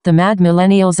The Mad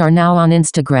Millennials are now on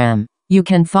Instagram. You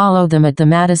can follow them at the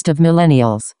maddest of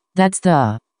millennials. That's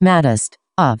the maddest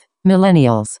of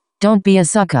millennials. Don't be a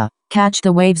sucker. Catch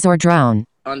the waves or drown.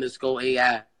 Underscore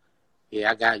AI.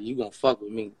 Yeah, I got you. Gonna fuck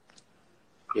with me.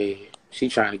 Yeah, she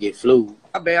trying to get flu.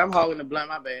 My bad, I'm holding the blunt.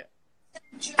 My bad.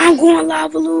 I'm going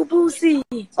live with Lil Boosie.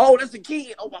 Oh, that's a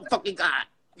kid. Oh, my fucking God.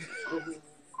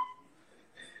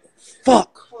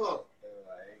 Fuck.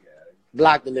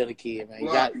 Block the little kid, man.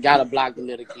 Gotta block the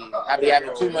little kid. I be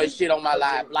having too much shit on my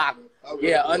live. Block him.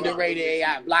 Yeah, underrated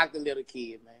AI. Block the little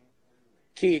kid, man.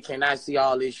 Kid cannot see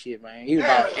all this shit, man. He was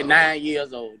about 9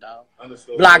 years old, dog.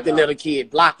 Block the little kid.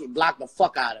 Block it. Block the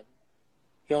fuck out of him.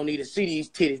 He don't need to see these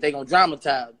titties. They gonna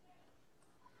dramatize him.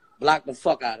 Block the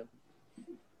fuck out of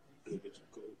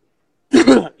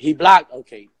him. He blocked.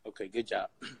 Okay, good job.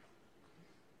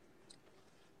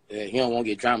 Yeah, he don't want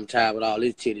to get dramatized with all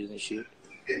his titties and shit.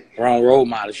 Wrong role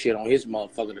model shit on his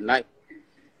motherfucker tonight.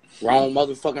 Wrong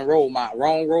motherfucking role model.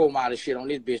 Wrong role model shit on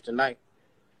this bitch tonight.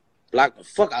 Block the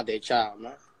fuck out that child,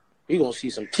 man. You gonna see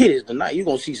some titties tonight. You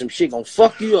gonna see some shit gonna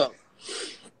fuck you up.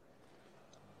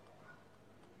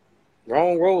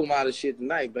 Wrong role model shit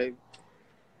tonight, baby.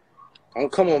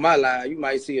 Don't come on my live. You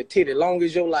might see a titty long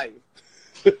as your life.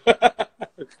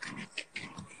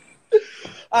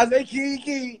 I say,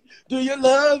 Kiki, do you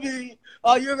love me?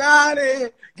 Are you riding?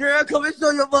 Girl, come and show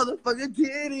your motherfucking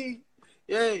titty.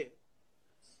 Yeah.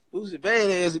 Who's the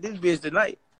badass in this bitch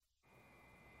tonight?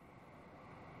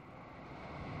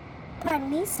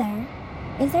 Pardon me, sir.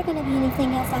 Is there going to be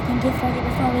anything else I can get for you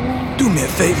before we leave? Do me a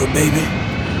favor, baby.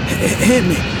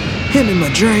 Hand me my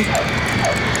drink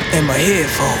and my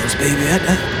headphones, baby.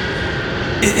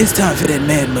 It's time for that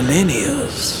Mad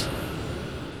Millennials.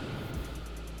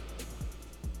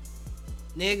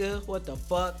 Nigga, what the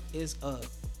fuck is up?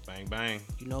 Bang, bang.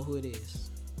 You know who it is.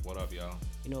 What up, y'all?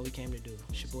 You know what we came to do.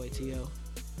 It's your boy T.O.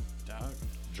 Dog.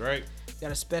 Drake.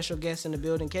 Got a special guest in the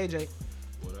building, KJ.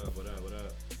 What up?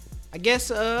 I guess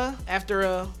after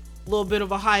a little bit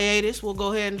of a hiatus, we'll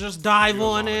go ahead and just dive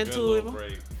on into it.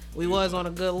 We was on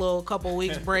a good little couple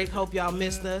weeks break. Hope y'all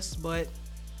missed us, but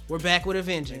we're back with a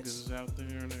vengeance. Niggas is out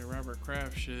there in that Robert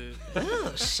Kraft shit.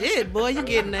 Oh, shit, boy. You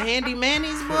getting the handy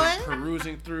mannies, boy?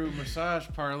 Perusing through massage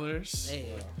parlors.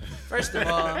 Hey, first of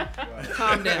all,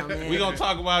 calm down, man. We gonna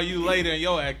talk about you later in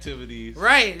your activities.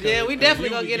 Right, yeah, we definitely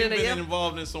gonna get into you. You've been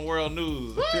involved in some world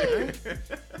news.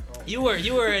 You were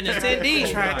an attendee.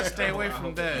 I tried to stay away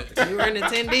from that. You were an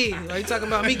attendee. Are you talking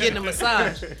about me getting a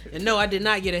massage? And no, I did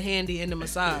not get a handy in the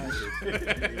massage.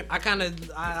 I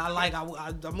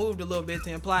moved a little bit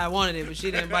to imply I wanted it, but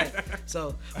she didn't bite.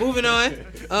 So, moving on.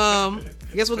 I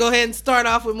guess we'll go ahead and start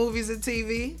off with movies and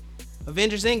TV.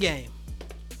 Avengers Endgame.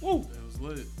 Woo. That was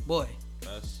lit. Boy.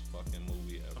 Best fucking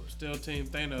movie ever. I'm still Team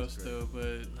Thanos though,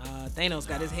 but Thanos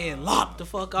got his head locked the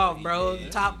fuck off, bro.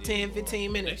 Top 10,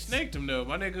 15 minutes. They snaked him though.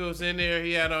 My nigga was in there.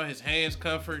 He had on his hands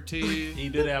comfort tee. He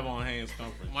did have on hands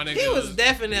comfort. My nigga he was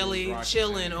definitely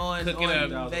chilling on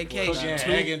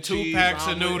vacation. Two packs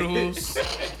of noodles.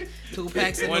 2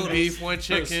 packs of one noodles. Beef, one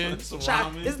chicken. This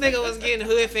nigga was getting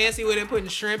hood fancy with it, putting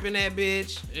shrimp in that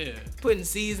bitch. Yeah. Putting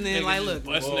seasoning. Nigga like, look.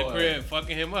 Busting the crib,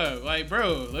 fucking him up. Like,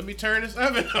 bro, let me turn this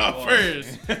oven off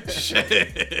first.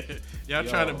 Shit. Y'all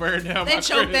trying to burn down my crib. They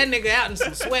choked that nigga out in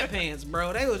some sweatpants,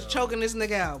 bro. They was choking this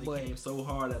nigga out, boy. Came so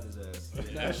hard at his ass.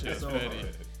 That shit's funny.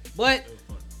 But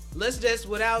let's just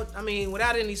without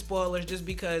any spoilers, just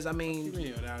because Without any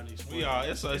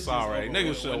spoilers? It's alright.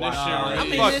 Niggas should watch it I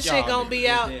already. mean, this shit gonna be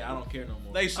out. Yeah, I don't care no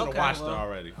more. They should have watched it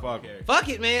already. Fuck it. Fuck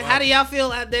it, man. How do y'all feel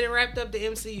that it wrapped up the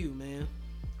MCU, man?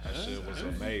 That shit was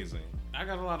amazing. I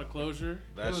got a lot of closure.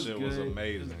 That shit was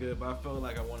amazing. It was good, but I felt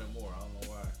like I wanted more. I don't know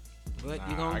why. But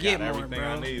you gonna get more, everything bro.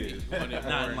 I needed.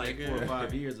 Not in like 4 or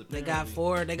 5 years. They got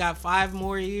 5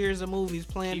 more years of movies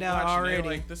planned out already.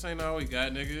 Like, this ain't all we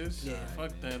got, niggas. Yeah.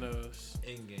 Fuck Thanos.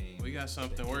 Endgame. We got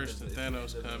something worse than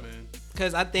Thanos coming.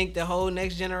 Because I think the whole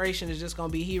next generation is just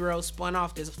gonna be heroes spun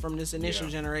off from this initial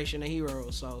generation of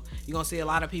heroes. So you're gonna see a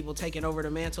lot of people taking over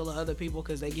the mantle of other people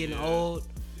because they getting old.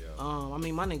 I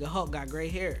mean, my nigga Hulk got gray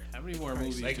hair. How many more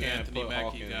movies do Anthony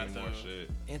Mackie got though?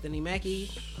 Anthony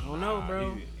Mackie? I don't know,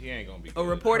 bro. He ain't gonna be good. A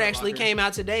report actually came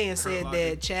out today and said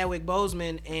that Chadwick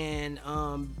Boseman and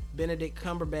Benedict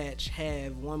Cumberbatch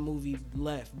have one movie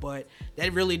left, but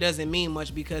that really doesn't mean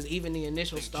much because even the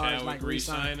initial stars Chadwick like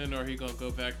resigning. resigning, or he gonna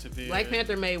go back to being Black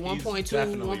Panther made 1.2,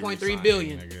 definitely 1.3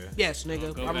 billion. resigning, nigga. Yes,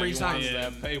 nigga, Go I'm back resigning. to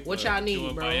That paper. What y'all need,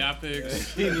 doing bro?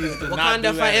 biopics. He needs to not Wakanda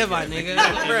do that forever, again. nigga. You know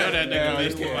Bruh. that nigga Yeah,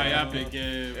 released the yeah. biopic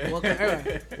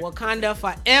game. Wakanda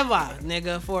forever,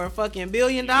 nigga, for a fucking $1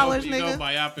 billion, You nigga. know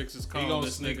biopics is He calling gonna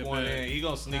this sneak nigga one back. in. He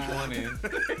gonna sneak one in.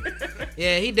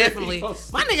 Yeah, he definitely. He My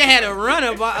gonna nigga had a run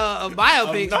of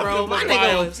biopics, bro. My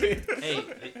nigga was Hey,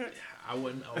 I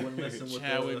wouldn't listen with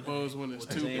Chadwick Boseman is with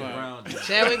James Tupac. Brown.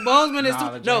 Chadwick Boseman is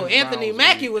Nah, the no James Anthony Brown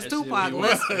Mackie was was weak. That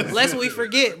Tupac. shit was- Lest we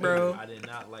forget, bro. I did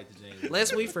not like the James.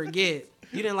 Lest we forget.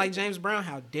 You didn't like James Brown?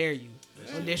 How dare you?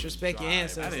 Don't disrespect your I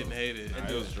ancestors. didn't hate it.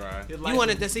 It was dry. You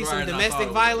wanted to see some domestic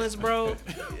violence, bro?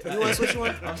 You want to switch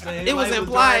one? I'm saying It was like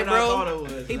implied, drier than I thought bro.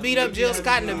 it was. He beat up Jill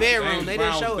Scott in the bedroom. James They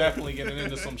Brown didn't show was it. definitely getting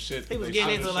into some shit. He was they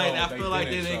getting should've into I showed, feel like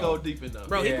they didn't didn't show. go deep enough.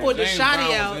 Bro, he Yeah, pulled the James shotty Brown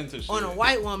was out into on a shit.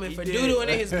 white woman He for did. doodling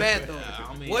in his bathroom.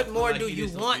 I mean, What I feel more like do he you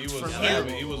did some- want He was from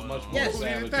savage. him? He was much more Yes.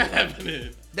 savage. happening.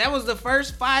 That was the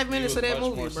first 5 minutes of was that much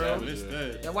movie, more bro. savage. Missed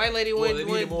that. That white lady Well, went, they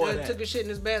needed more of that. took a shit in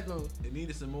his bathroom. It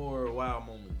needed some more wild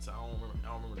moments. I don't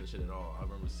remember the shit at all. I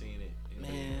remember seeing it. And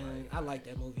Man, I like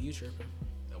that movie. You tripping?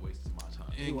 that wasted my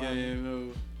time. Endgame,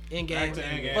 though. Endgame. Back to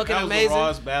Endgame. Fucking That was amazing. the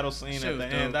rawest battle scene Shit at the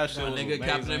was end. dope. That shit My was nigga amazing.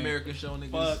 Captain America show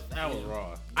niggas. But that was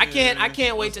raw. I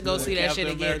can't wait to go see that shit Captain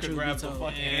again. America Truth be grabbed the told.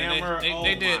 fucking Yeah, hammer. they Oh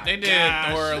did my they did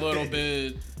gosh. Thor a little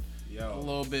bit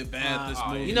Yo. bad this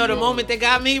movie. You know the moment that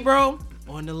got me, bro?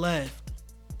 On the left.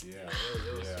 Yeah.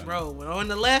 Bro, when on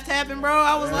the left happened, bro,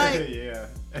 I was like, Yeah.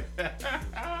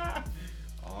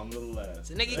 On the left.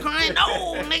 the nigga crying,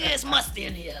 no, nigga, it's musty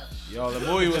in here. Yo, the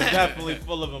movie was definitely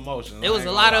full of emotion. It was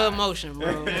a lot of emotion,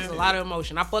 bro. It was a lot of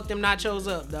emotion. I fucked them nachos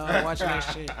up, dog, watching that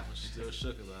shit. Still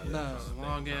shook about it. No.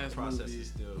 long ass Process movie. is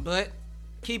still. But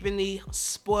keeping the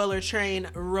spoiler train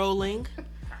rolling,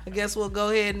 I guess we'll go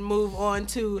ahead and move on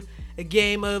to a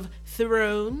Game of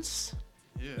Thrones.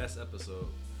 Yeah. Best episode.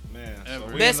 Man, Ever.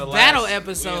 so we Best in the battle last,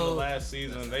 episode. We in the last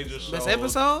season, they just Best showed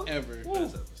episode? Ever. Best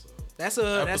episode. That's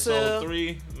a episode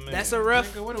 3. Man. that's a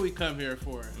rough. Nigga, what do we come here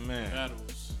for? Man.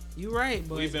 Battles. You right,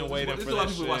 but We've been waiting There's for a lot of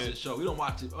this people watch shit. this show. We don't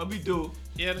watch it. We do.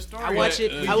 Yeah, the story. I watch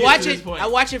it. uh, I get watch to this it. point. I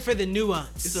watch it for the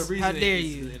nuance. It's a reason. How dare it's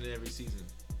you? in every season.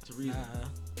 It's a reason.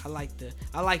 I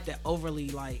like the overly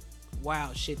like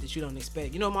wild shit that you don't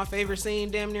expect. You know what my favorite scene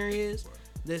damn near is?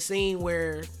 The scene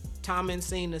where Tommen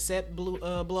seen the set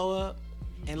blow up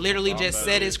and literally just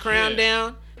set his crown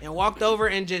down and walked over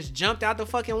and just jumped out the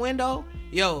fucking window.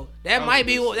 Yo, that might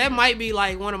be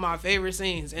like one of my favorite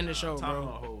scenes in the show,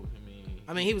 bro.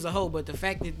 I mean, he was a hoe, but the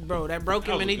fact that, bro, that broke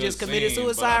him was and a he good just committed scene,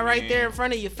 suicide but I right mean- there in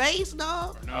front of your face,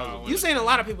 dog. No, You seen a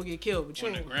lot of people get killed, but you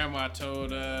when the ain't. grandma told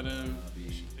them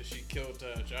she killed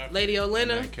Joffrey. Lady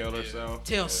Olenna, And killed herself.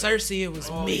 tell Cersei it was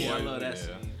me. I love that Yeah.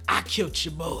 scene. I killed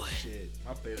your boy. Shit.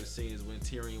 My favorite scene is when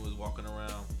Tyrion was walking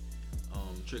around,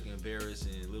 tricking Varys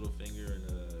and Littlefinger and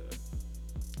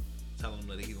telling them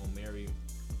that he's gonna marry.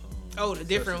 Oh, the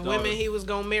different Cersei's women daughter. he was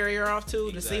gonna marry her off to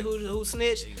Exactly. see who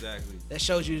snitched. Exactly. That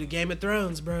shows you the Game of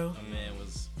Thrones, bro. My man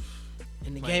was.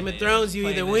 In the playing Game of that- Thrones, you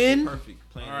playing either that shit win. Perfect.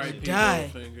 Playing that R.I.P. shit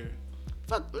Die. Littlefinger.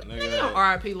 Fuck, Nigga, nigga, don't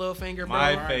R.I.P. Littlefinger, bro.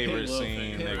 My favorite Littlefinger.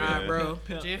 scene, Pimp. nigga. Alright, bro.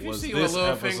 Gee, if you was see this what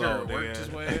Littlefinger episode, worked nigga.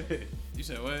 his way. You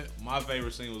said what? My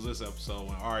favorite scene was this episode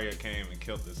when Arya came and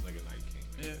killed this nigga Night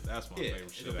King. Yeah. That's my Yeah, favorite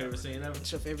it's shit. your favorite scene ever.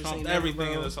 What's your favorite Trumped scene ever, everything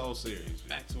bro? in this whole series.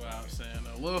 Back to what I was saying.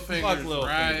 Fuck Littlefinger's Littlefinger,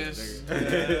 rise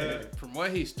nigga. from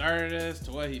what he started as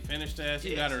to what he finished as,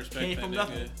 you Yes, gotta respect came that from nigga.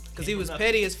 nothing. Cause he was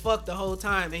petty as fuck the whole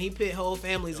time, and he pit whole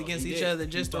families Yo, against he each did. other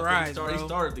just He to fucking rise, started, bro. He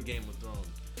started the Game of Thrones.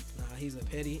 Nah, he's a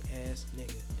petty ass nigga,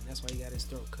 and that's why he got his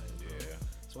throat cut. Bro. Yeah.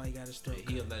 That's why he got his throat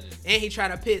He a cut. legend. And he tried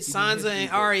to pit He Sansa did and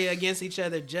his Arya against each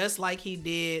other, just like he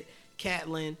did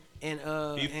Catelyn and He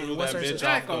and threw what's that her bitch sister?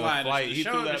 I off ain't gonna the lie, flight. the He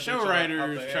show, threw the that show bitch writers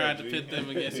off the tried to edge, pit them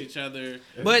against each other.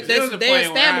 But There was a they point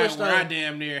established where I though.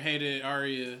 damn near hated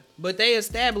Arya. But they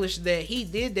established that he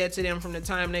did that to them from the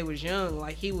time they was young.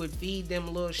 Like he would feed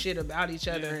them little shit about each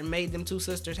other Yeah. and made them two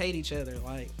sisters hate each other.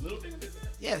 Like Littlefinger did that?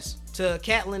 yes, to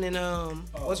Catelyn and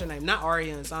what's her name? Not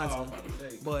Arya and Sansa,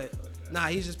 but nah,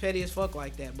 he's just petty as fuck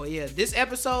like that. But yeah, this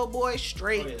episode, boy,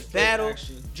 straight Oh, yeah, straight battle,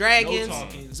 action. dragons, No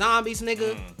talking. zombies,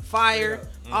 nigga, fire,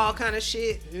 all kind of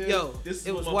shit. Yo, This is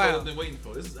it what was motherfuckers wild. been waiting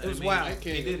for. This is, It was wild.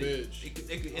 They King did a it. bitch.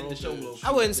 They could end the show with.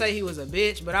 I wouldn't say he was a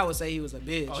bitch, but I would say he was a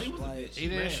bitch. Oh, he was a Like, bitch. He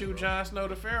didn't ran, shoot bro. Jon Snow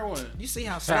the fair one. you see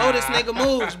how slow this nigga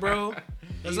moves, bro.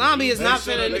 The zombie is not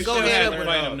They finna should've go head up had with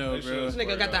to him. fight him, though, They bro. should've This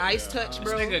nigga got the ice touch, This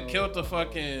bro. nigga killed the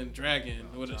fucking dragon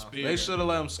with a spear. They should have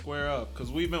let him square up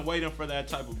because we've been waiting for that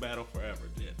type of battle forever.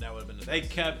 Dude. That would have been the They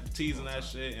best. kept teasing that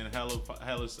shit in hella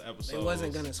episodes. They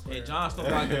wasn't gonna square. Hey, Jon Snow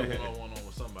probably got one on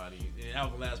with somebody, and that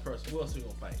was the last person. Who else we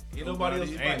gonna fight? Ain't nobody else.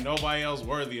 Ain't nobody else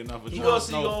worthy enough of He Jon gonna see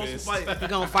Snow you fist. fight. He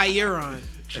gonna fight Euron.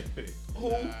 Who?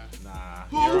 Nah,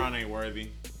 Who? Euron ain't worthy.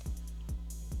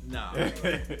 Nah.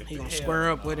 He gonna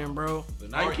square up with him, bro. The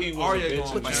Night King was Arya a bitch.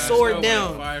 gonna Put the Jon sword Snow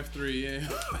down. 5'3",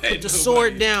 yeah. Put the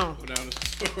sword down. Without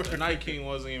a sword. The Night King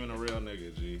wasn't even a real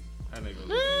nigga, G. That nigga was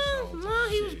a bitch. Nah,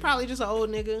 he was probably just an old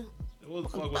nigga. What the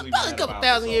fuck was he About a mad couple about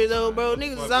thousand this years whole old, bro. time?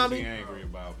 Nigga's What a the fuck zombie. was he angry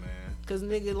about, man? Cause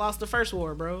nigga lost the first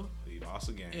war, bro. He lost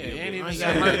again. Yeah, he ain't He even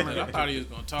got got murdered. I thought he was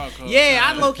gonna talk. Yeah,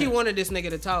 I low key wanted this nigga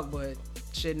to talk, but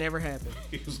shit never happened.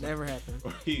 Never happened.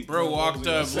 Bro walked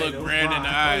up, looked Brand in the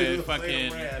eye, and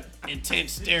fucking fucking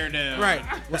intense stare down. Right.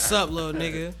 What's up, little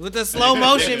nigga? With the slow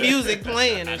motion music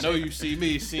playing. I And know you see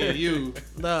me, seeing you,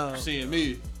 no, seeing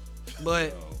me,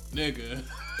 but nigga.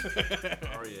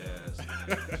 Arya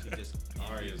ass. She just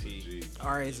Arya's a G.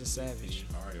 Arya's a savage.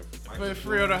 Arya. But for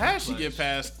real though, how'd she get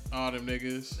past all them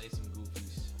niggas? They some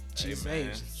goofies. She's Hey,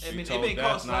 man. savage. I mean, She they told been Death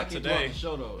caught not slacking throughout today. the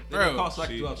show though. They Bro, been caught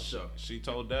slacking throughout the show. She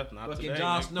told Death not Fucking today.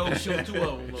 Jon nigga. Snow shoot 2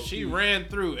 of them. She ran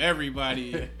through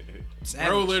everybody. Bro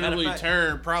Savage. literally Matter of fact-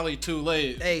 turned probably too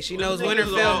late. Hey, she knows Them niggas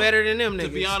Winterfell all- better than them niggas. To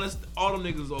be honest, all them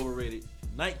niggas was overrated.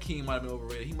 Night King might have been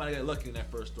overrated. He might have got lucky in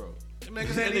that first throw. Them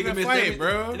niggas That ain't nigga even missed fight, every-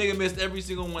 bro. That nigga missed every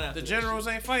single one after The that generals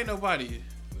ain't fight nobody.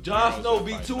 Jon Snow Generals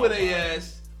beat ain't 2 fight of their nobody.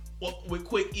 ass with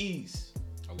quick ease.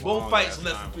 A Both long fights ass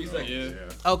less than time 3 ago. seconds.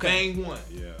 Yeah. Okay. Bang one.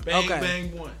 Yeah. Bang Okay.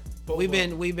 bang one. Both We've of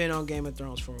been them. on Game of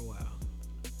Thrones for a while.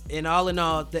 And all in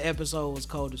all, the episode was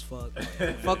cold as fuck.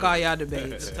 Fuck all y'all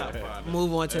debates. Top 5.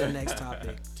 Move on to the next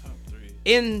topic. Top 3.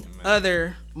 In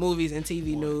other movies and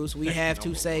TV news, we have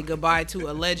to say goodbye to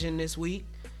a legend this week.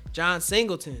 John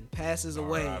Singleton passes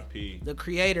away. R.I.P. The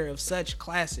creator of such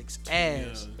classics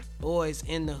as Boys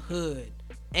in the Hood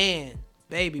and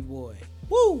Baby Boy.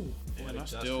 Woo! And I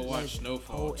still watch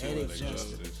Snowfall too. Poetic Like,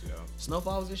 justice. Yo.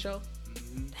 Snowfall was the show?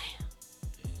 Mhm.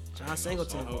 John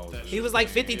Singleton. Snowfall was He the was like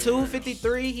shit. 52,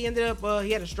 53. He ended up,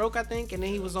 he had a stroke, I think, and then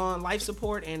he was on life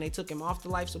support, and they took him off the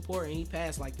life support, and he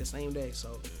passed like the same day.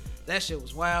 So that shit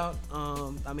was wild.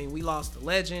 I mean, we lost a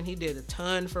legend. He did a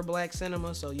ton for black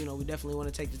cinema, so, you know, we definitely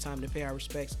want to take the time to pay our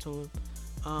respects to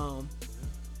him.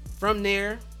 From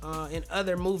there, in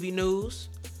other movie news,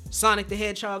 Sonic the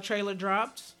Hedgehog trailer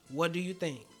dropped. What do you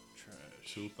think?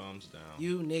 2 thumbs down.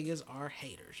 You niggas are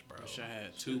haters, bro. Wish I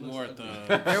had 2 more thumbs.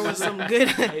 There was some good,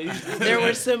 there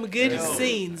were some good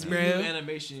scenes, New bro.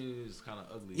 animation is kind of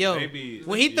ugly. Yo, Maybe-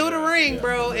 when he threw the yeah, ring, yeah,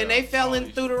 bro, yeah. and they fell in Oh,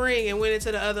 through the ring and went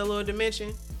into the other little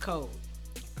dimension, cold.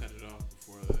 Cut it off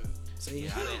before that. See,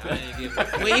 I didn't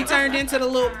get when he turned into the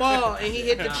little ball and he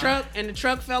hit the truck and the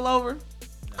truck fell over,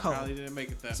 Probably cold. didn't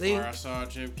make it that See? far. I saw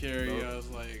Jim Carrey. I was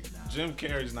like, Jim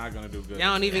Carrey's not gonna do good.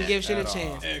 Y'all don't even give shit a At all.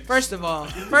 chance. X. First of all,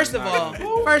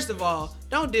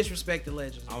 don't disrespect the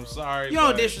legends. I'm bro. sorry. You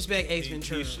don't but disrespect Ace he-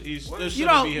 Ventura. this You shouldn't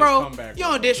don't, be his bro. comeback, You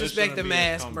don't bro. This disrespect shouldn't the be his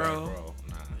mask, comeback, bro.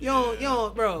 Nah. You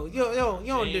don't, bro. You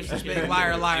don't disrespect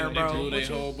liar, they bro. blew their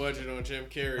whole budget on Jim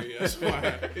Carrey. That's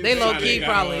why. They low-key got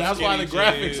probably- all That's why the skinny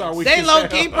graphics jeans. are weak. They as low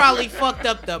key hell. probably fucked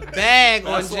up the bag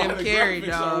on That's why Jim the Carrey, graphics are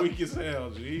dog. weak as hell,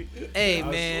 G. Hey,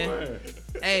 I man. swear.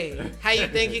 Hey, how you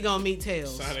think he gonna meet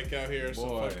Tails? Sonic out here, some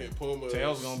Boy, fucking Pumas.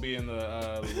 Tails gonna be in the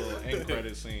little end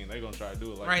credit scene. They gonna try to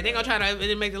do it like Right, they that. gonna try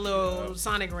to make the little Yeah.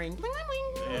 Sonic ring.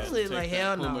 Yeah, Like take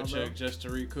hell that no, Puma bro. check just to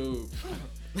recoup.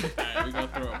 Alright, we gonna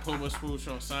throw a Puma swoosh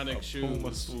on Sonic shoes.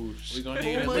 Puma swoosh. We gonna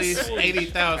need at Puma least swoosh.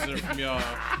 80,000 from y'all.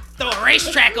 Throw a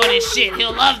racetrack on his shit.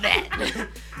 He'll love that.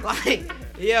 Like,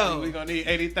 We yo, gonna need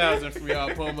 80,000 from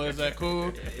y'all, Puma. Is that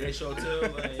cool? They show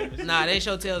too. nah, they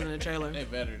show Tails in the trailer. They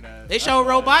better not. They show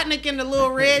Robotnik in the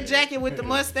little red jacket with the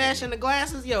mustache and the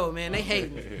glasses. Yo, man, they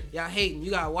hating. Y'all hating.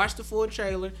 You gotta watch the full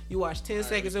trailer. You watch 10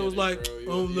 seconds. It was like, I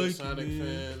don't like it, Sonic man.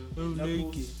 fan. I don't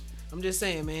like it. I'm just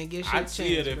saying, man, get shit I'd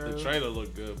see it chance, if bro. the trailer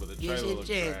looked good, but the Get trailer shit looked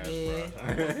chance, trash,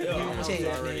 man. bro. Yo, I'm I'm saying,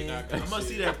 already man. not gonna I'm gonna see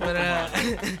see that. But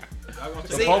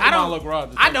The See, Pokemon I don't- look raw.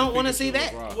 I don't wanna see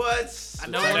that. What? I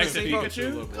don't want to see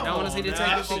Pikachu? Pikachu. I don't want to see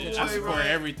Detective Shit, I Pikachu. support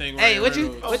everything. Hey, Ryan what you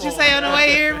Reynolds. say on the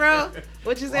way here, bro?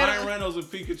 What you Ryan say? Reynolds and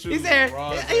Pikachu. He said,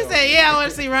 raw as he hell. said, yeah, I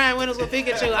want to see Ryan Reynolds with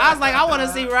Pikachu. I was like, I want to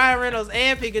see Ryan Reynolds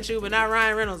and Pikachu, but not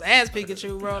Ryan Reynolds as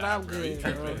Pikachu, bro. I'm good,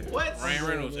 bro. What? Ryan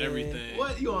Reynolds, man. everything.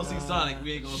 What? You gonna see Sonic?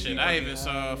 We ain't gonna see. Shit, I even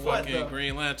saw What fucking the-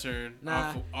 Green Lantern.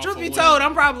 Nah. off Truth of be one. told,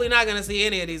 I'm probably not gonna see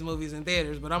any of these movies in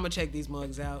theaters, but I'm gonna check these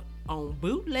mugs out. on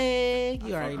bootleg.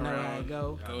 You already know how it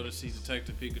go. Go to see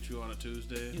Detective Pikachu on a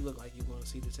Tuesday. You look like you going to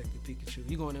see Detective Pikachu.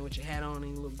 You going in with your hat on and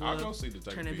your little glove. I'll go see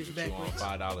Detective Turn that bitch Pikachu on backwards.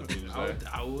 $5 Tuesday.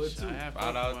 I would too.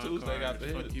 $5 Tuesday got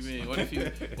the What hits. you mean? What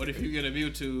if you get a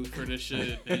Mewtwo for this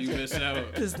shit and you miss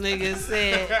out? This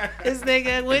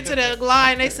nigga went to the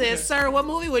line. They said, "Sir, what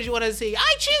movie would you want to see?"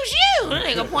 "I choose you." That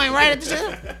nigga point right at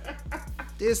the.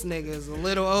 This nigga is a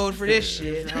little old for this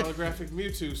shit. Holographic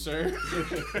Mewtwo, sir.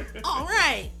 All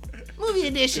right. Movie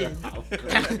edition.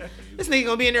 This nigga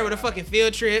gonna be in there with a fucking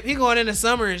field trip. He going in the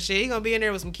summer and shit. He gonna be in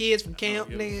there with some kids from camp,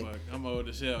 nigga. I'm old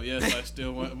as hell. Yes, I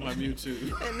still want my Mewtwo.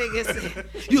 That nigga said,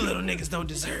 "You little niggas don't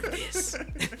deserve this.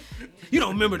 You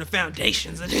don't remember the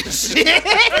foundations of this shit."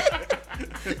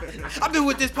 I've been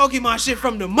with this Pokemon shit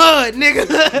from the mud,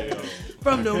 nigga.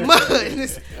 From the mud.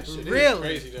 This Shit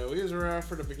really is crazy though. We was around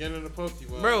for the beginning of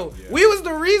Pokemon. Bro, we was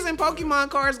the reason Pokemon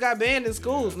cards got banned in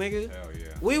schools, nigga. Hell yeah.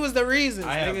 We was the reason,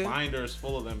 I had nigga. binders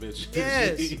full of them bitches.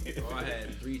 Yes. Oh, I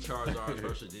had 3 Charizard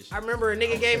first edition. I remember a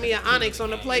nigga gave me an Onyx on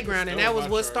the playground, and that was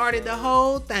what started the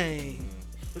whole thing.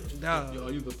 Dog. Yo,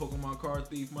 you the Pokemon card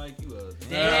thief, Mike? You a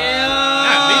Damn.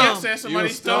 Not me. I said somebody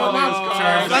stole my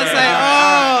card.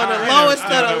 I say, the lowest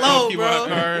of the low, bro.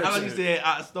 I thought you said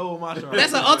I stole my Charizard.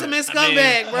 That's an ultimate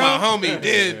scumbag, bro. My homie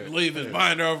did leave his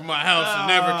binder over my house and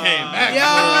never came back.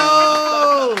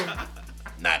 Yo.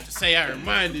 Not to say I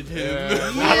reminded him.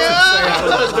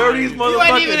 the dirtiest motherfucker. You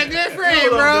ain't even a good friend,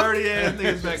 bro. Dirty ass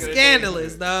niggas back in the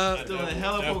Scandalous, dog. Stealing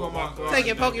hella Pokemon cards.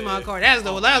 Taking Pokemon card. That was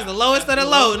the lowest of the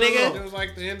low, nigga. It was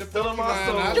like the end of Stealing my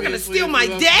soul. Pokemon. You're gonna steal my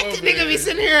deck? Nigga be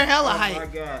sitting here hella Oh my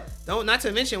hype. god. Don't, not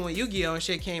to mention when Yu-Gi-Oh! And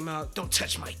shit came out, don't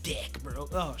touch my deck, bro.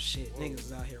 Oh shit, niggas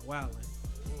is out here wilding.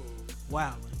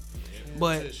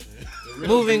 But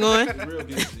moving on. The real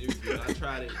good is Yu-Gi-Oh! I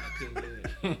tried it. I couldn't get it.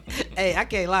 Hey, I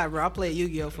can't lie, bro. I played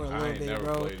Yu-Gi-Oh! For a I little ain't bit, never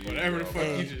bro. played Yu-Gi-Oh. Whatever the fuck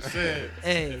Hey. you just said.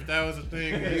 Hey. If that was a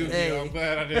thing in Yu-Gi-Oh, Hey. I'm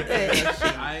glad I didn't play that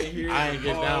shit. I ain't hear I ain't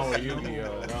get down with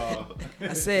Yu-Gi-Oh. No.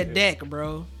 I said deck,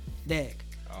 bro. Deck.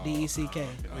 D-E-C-K.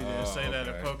 We didn't say that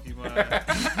in okay.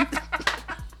 Pokemon.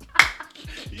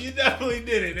 You definitely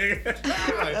did it, nigga.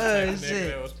 Oh, shit.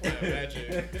 That was playing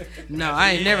Magic. No,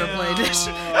 I ain't never played that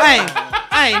shit.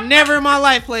 I ain't never in my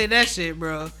life played that shit,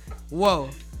 bro. Whoa.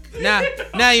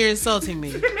 Now you're insulting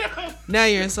me. Now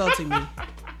you're insulting me.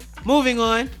 Moving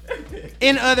on.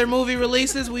 In other movie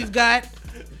releases, we've got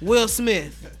Will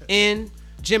Smith in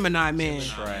Gemini Man,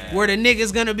 where the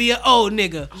nigga's gonna be an old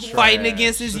nigga fighting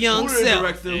against his young Who the self.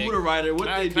 director? Who the writer? What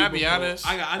they do? Can I be before? honest?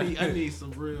 I need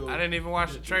some real. I didn't even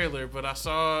watch the trailer, but I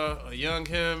saw a young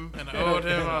him and an old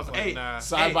him. I was like, Hey, nah.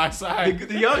 Side by side.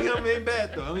 The young him ain't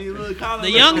bad though. I mean, look, kind of.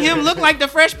 The young him looked like the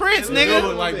Fresh Prince, It nigga.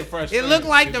 looked like the Fresh It looked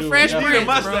like the Fresh Even Prince, the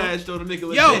mustache though, the nigga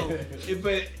look Yo. good.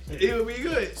 But it would be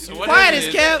good. So what Quiet is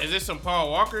as it? kept. Is this some Paul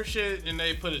Walker shit and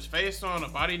they put his face on a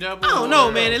body double? I don't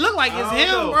know, man. It looked like it's I don't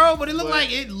him, know, bro. But it but-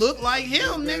 looked like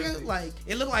him, nigga. Like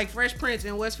it looked like Fresh Prince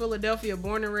in West Philadelphia,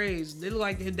 born and raised. It looked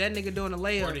like that nigga doing a Or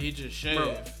layup. did he just shave?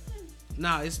 Bro.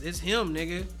 Nah, it's him,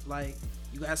 nigga. Like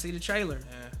you gotta see the trailer.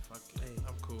 Fuck it.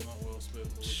 I'm cool on Will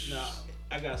Smith. Nah,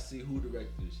 I gotta see who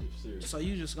directed this shit. Seriously. So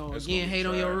you just gonna It's again gonna be hate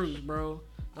on your trash. roots, bro.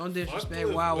 Don't disrespect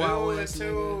Fuck Wild Will Wild West, nigga.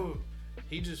 until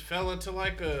he just fell into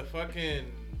like a fucking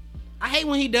I hate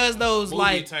when he does those movie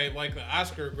like. type, like the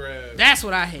Oscar grab. That's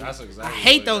what I hate. That's exactly I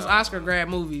hate what those it Oscar is. grab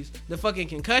movies. The fucking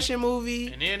concussion movie.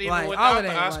 And then even like, all without of the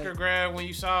that, Oscar like, grab, when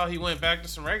you saw he went back to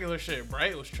some regular shit,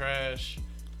 Bright was trash.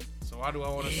 So why do I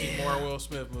want to see more Will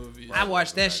Smith movies? I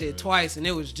watched that shit twice and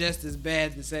it was just as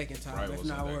bad the second time, Right, if wasn't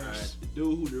not that worse. Alright, the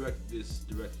dude who directed this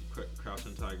directed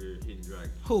Crouching Tiger, Hidden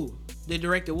Dragon. Who? They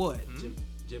directed what?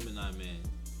 Gemini Man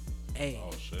Hey.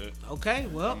 Oh shit. Okay, I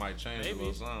well. might change Maybe. a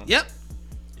little something. Yep.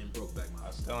 and Brokeback I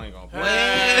Mountain. still ain't gonna play.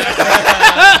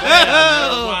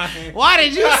 Why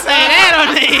did you say that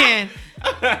on the end?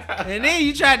 And then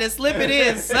you tried to slip it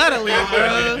in subtly,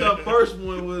 bro. The first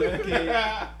one was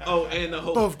okay. Oh, and the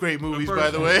whole Both great movies, first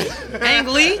by the way. Ang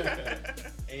Lee?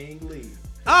 Ang Lee.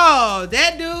 Oh,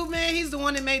 that dude, man, he's the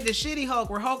one that made the shitty Hulk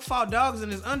where Hulk fought dogs in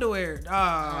his underwear.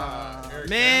 Eric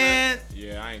Man.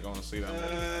 Yeah, I ain't gonna see that.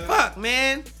 movie. Fuck,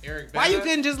 man. Eric Why you Bana?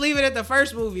 couldn't just leave it at the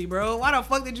first movie, bro? Why the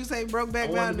fuck did you say Brokeback I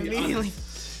wanna Mountain be immediately?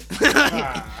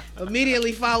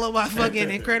 Immediately followed by fucking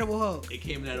Incredible Hulk. It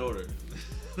came in that order.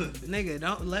 Nigga,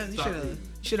 don't let you Stop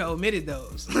should have reading. omitted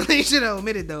those. You should have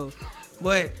omitted those.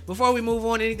 But before we move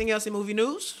on, anything else in movie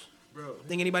news? Bro,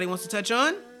 Think anybody wants to touch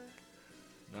on?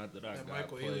 Not that I That got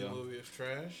Michael play Ealy on. movie is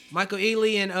trash. Michael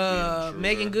Ealy and Yeah, sure.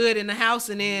 Megan Good in the house,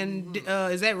 and then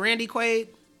is that Randy Quaid?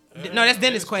 No, that's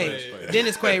Dennis Quaid.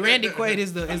 Dennis Quaid. Randy Quaid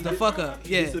is the fuck up.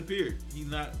 He Yeah. disappeared. He's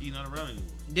not around anymore.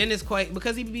 Dennis Quaid,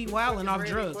 because he be wilding off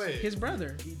Randy drugs. Quaid? His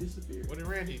brother. He disappeared. What did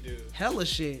Randy do? Hella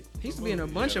shit. He used to be in a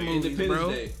bunch of movies, Independence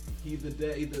bro. Day. He's the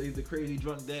dad. He's the crazy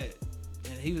drunk dad.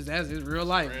 And that's his real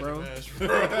life, bro.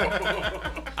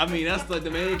 I mean, that's like the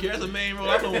main character. That's the main role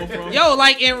I know him from. Yo,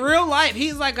 like in real life,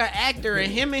 he's like an actor,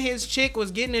 and him and his chick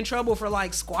was getting in trouble for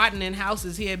like squatting in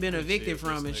houses he had been evicted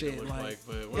from and shit. But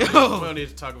we don't need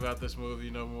to talk about this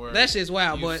movie no more. That shit's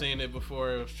wild. You've but seen it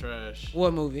before. It was trash.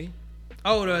 What movie?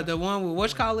 Oh, the one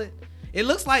with whatchamacallit? It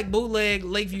looks like bootleg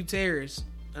Lakeview Terrace.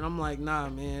 And I'm like, nah,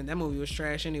 man, that movie was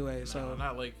trash anyway. So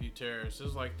not Lakeview Terrace. It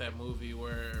was like that movie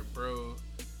where bro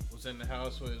was in the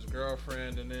house with his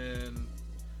girlfriend, and then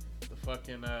the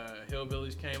fucking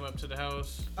hillbillies came up to the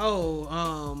house.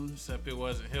 Except it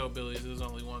wasn't hillbillies. It was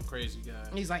only one crazy guy.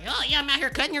 He's like, oh yeah, I'm out here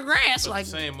cutting your grass. But like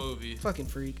the same movie. Fucking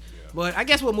freak. Yeah. But I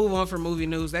guess we'll move on from movie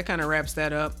news. That kind of wraps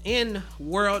that up. In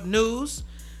world news,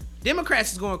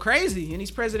 Democrats is going crazy in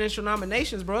these presidential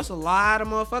nominations, bro. It's a lot of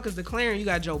motherfuckers declaring. You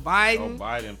got Joe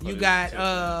Biden. You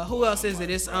got who else is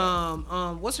it? It's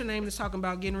what's her name that's talking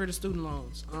about getting rid of student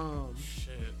loans?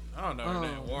 Shit. I don't know her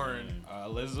name. Warren.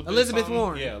 Elizabeth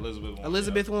Warren. Yeah, Elizabeth Warren.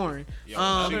 Elizabeth Warren. She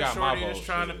got my Shorty vote. is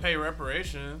trying to pay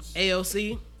reparations.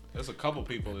 AOC. There's a couple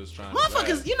people that's trying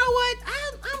Motherfuckers, you know what?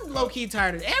 I'm low-key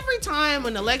tired of it. Every time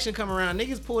an election come around,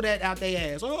 niggas pull that out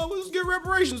their ass. Oh, let's get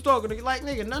reparations talking. Like,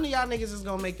 nigga, none of y'all niggas is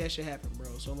gonna make that shit happen, bro.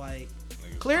 So, like,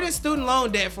 clear this student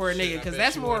loan debt for a nigga, because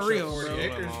that's more real,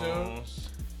 bro.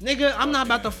 Nigga, I'm not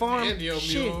about to farm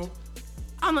shit.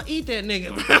 I'm gonna eat that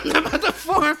nigga, bro. I'm not about to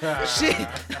farm shit.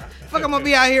 Fuck, I'm gonna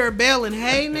be out here bailing.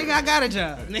 Hey, nigga, I got a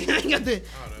job. Nigga, I ain't got the...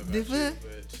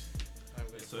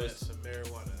 Some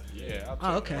marijuana. Yeah.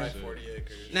 Oh, okay. Like 40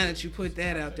 acres. Now that you put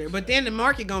that out there, but then the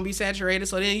market gonna be saturated,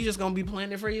 so then you just gonna be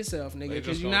planting it for yourself, nigga,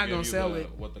 because you're not gonna sell it.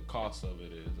 What the cost of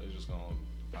it is? They're just gonna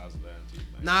deposit that into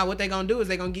you. Nah, what they gonna do is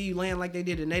they gonna give you land like they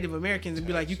did to Native Americans and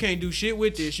be like, you can't do shit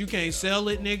with this. You can't sell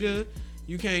it, nigga.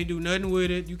 You can't do nothing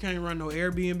with it. You can't run no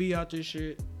Airbnb out this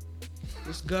shit.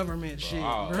 It's government shit,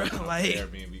 bro. Like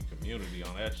Airbnb community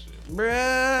on that shit,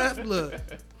 bruh. Look.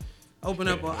 I open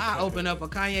up a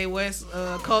Kanye West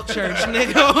cult church,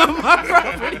 nigga, on my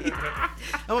property.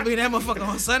 I'm gonna be that motherfucker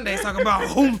on Sundays talking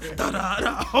about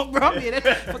bro. I'm in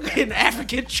that fucking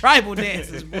African tribal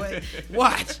dances, boy.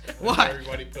 Watch.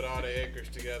 Everybody put all the acres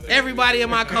together. Everybody in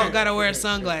my cult gotta wear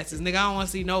sunglasses, nigga. I don't wanna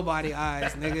see nobody's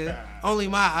eyes, nigga. Only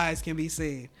my eyes can be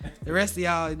seen. The rest of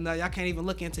y'all, no, y'all can't even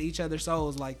look into each other's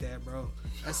souls like that, bro.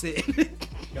 That's it.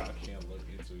 Y'all can't look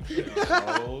into each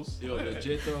other's souls. Yo,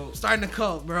 legit though. Starting the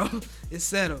cult, bro. It's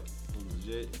settled.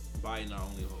 Legit. Biden our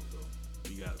only hope though.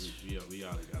 We gotta.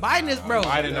 Biden is, bro.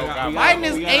 Biden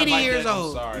is 80 years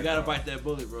old. You gotta bite that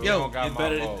bullet, bro. Yo,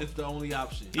 it's the only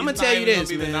option. I'm gonna tell you this,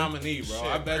 be man. the nominee, bro.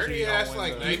 I bet you he's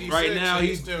like 96. Right now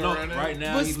he's still running. Right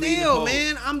now, But he's still,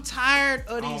 man, I'm tired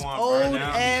of these old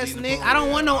ass niggas. I don't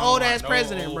want no old ass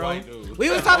president, bro. We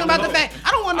was talking about the fact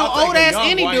I don't want no old ass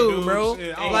any dude, bro.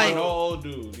 Like, no old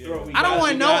dude. I don't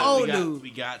want no old dude.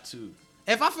 We got to.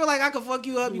 If I feel like I could fuck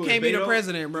you up, you can't be the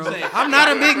president, bro. I'm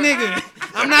not a big nigga.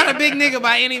 I'm not a big nigga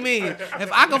by any means.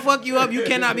 If I can fuck you up, you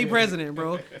cannot be president,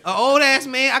 bro. An old ass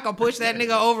man, I can push that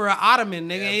nigga over an ottoman,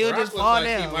 nigga, and he'll just fall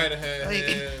down. He might have had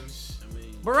hands.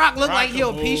 Barack look like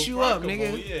he'll piece you up,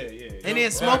 nigga. Yeah. And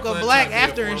then smoke a black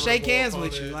after and shake hands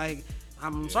with you. Like,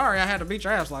 I'm sorry I had to beat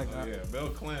your ass like that. Yeah, Bill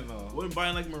Clinton. Wouldn't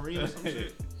Biden like Marine or some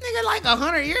shit? Nigga, like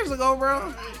 100 years ago,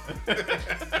 bro.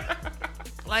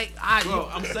 Like, bro,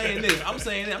 I'm saying this. I'm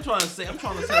trying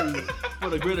to tell you for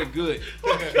the greater good.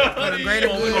 For the greater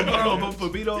good, bro. For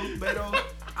Beto.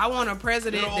 I want a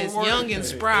president that's young and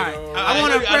spry. I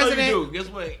want a president. I know you do. Guess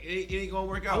what? It ain't gonna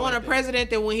work out. I want like a president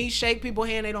that when he shake people's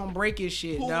hand, they don't break his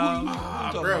shit,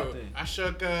 dog. Bro, I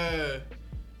shook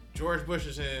George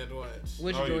Bush's hand once.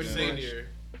 Which George Senior?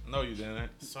 No, you didn't.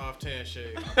 Soft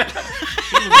handshake. He was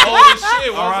old as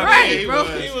shit. Right, bro.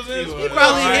 He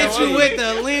probably hit you with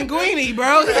the linguine,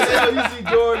 bro. You see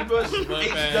George Bush,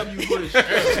 H.W. Bush.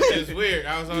 It's weird.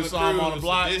 I was on a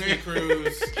cruise, Disney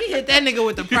cruise. He hit that nigga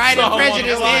with the Pride and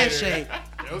Prejudice handshake.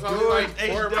 It was only like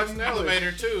 4 of us in the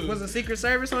elevator too. Was the Secret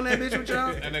Service on that bitch with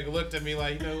y'all? That nigga looked at me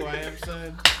like, you know who I am,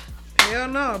 son? Hell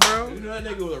no, bro. You know that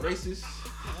nigga was a racist.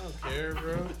 I don't care,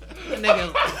 bro.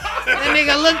 That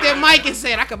nigga looked at Mike and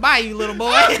said, I could buy you, little boy.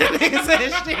 That nigga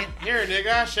said shit. Here,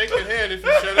 nigga, I'll shake your hand if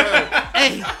you shut up.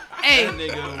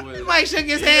 Hey, Mike shook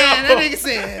his hand. That nigga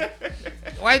said,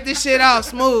 wipe this shit off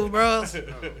smooth, bro.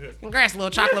 Congrats,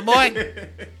 little chocolate boy.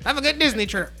 Have a good Disney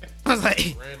trip. I was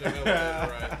like,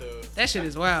 that shit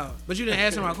is wild. But you didn't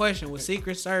answer my question. Was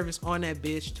Secret Service on that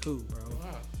bitch too, bro?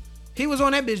 He was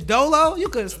on that bitch Dolo. You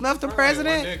could snuff the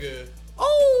president.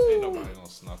 Oh, ain't nobody gonna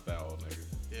snuff that old nigga.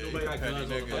 Yeah, nobody got guns.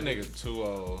 That nigga too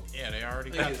old. Yeah, they already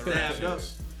got the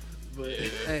ratchets. But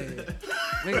hey,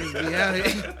 niggas be out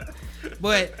here.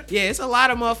 But yeah, it's a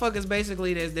lot of motherfuckers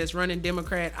basically that's running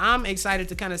Democrat. I'm excited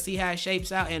to kind of see how it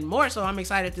shapes out, and more so, I'm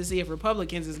excited to see if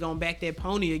Republicans is gonna back that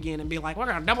pony again and be like, we're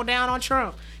gonna double down on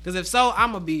Trump. Because if so,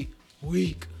 I'm gonna be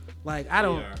weak. Like I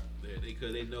don't.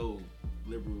 Because they know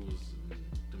liberals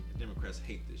and Democrats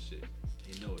hate this shit.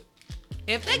 They know it.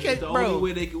 If they could, the only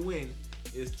way they can win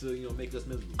is to make us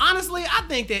miserable. Honestly, I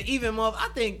think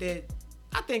that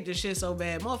I think the shit's so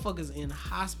bad, motherfuckers in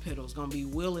hospitals gonna be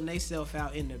willing theyself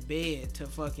out in the bed to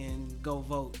fucking go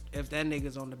vote if that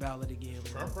nigga's on the ballot again.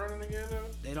 Trump running again though?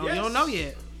 They don't. You don't know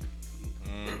yet.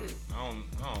 I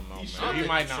don't know, man. He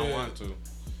might not want to.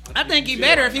 I think he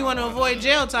better if he want to avoid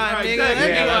jail time, Right, nigga.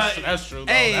 exactly. Yeah, that's true.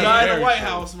 Though. Hey, guy in the White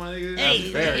House, my nigga. That's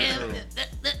very true.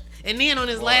 And then on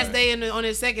his last day on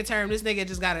his second term, this nigga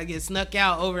just gotta get snuck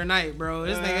out overnight, bro.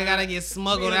 This nigga gotta get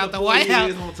smuggled out the White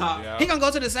House. Yeah. He gonna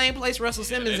go to the same place Russell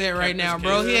Simmons at right now,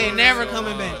 bro. He ain't never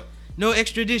coming back. No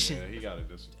extradition. Yeah, he gotta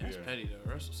disappear. That's petty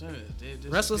though. Russell Simmons did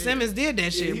disappear. Russell Simmons did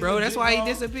that shit, bro. That's why he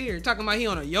disappeared. Talking about he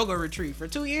on a yoga retreat for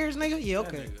 2 years, nigga. Yeah,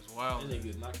 okay. That nigga's wild. That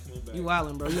nigga's not coming back. You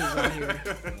wildin', bro. You was out here.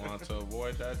 Want to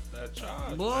avoid that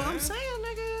charge. Boy, man. I'm saying,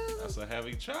 nigga. That's a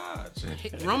heavy charge.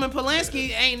 Roman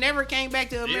Polanski ain't never came back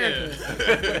to America.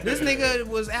 This nigga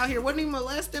was out here, wasn't he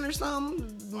molesting or something?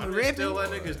 Why do they still let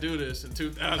niggas do this in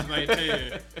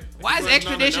 2019? Why is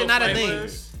extradition not a thing?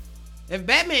 If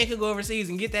Batman could go overseas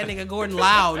and get that nigga Gordon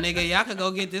Loud, nigga, y'all could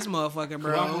go get this motherfucker,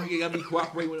 bro. You gotta be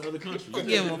cooperating with other countries. Don't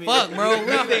give a fuck, bro.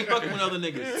 We ain't fucking with other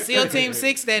niggas. SEAL Team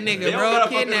 6 that They nigga, don't bro. gotta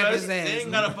fuck Kidnap with his us. ass. They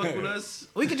ain't gotta fuck with us.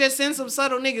 We could just send some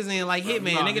subtle niggas in like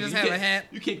Hitman. Nah, Nigga just have a hat.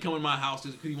 You can't come in my house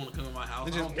just because you want to come in my house.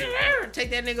 I don't care.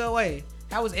 Take that nigga away.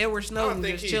 How was Edward Snowden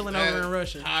just chilling over in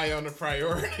Russia? High on the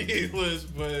priority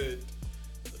list, but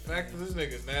the fact that this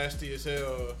nigga's nasty as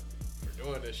hell for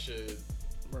doing this shit.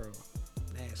 Bro,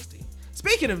 nasty.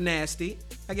 Speaking of nasty,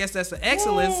 I guess that's an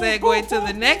excellent segue to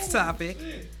the next topic.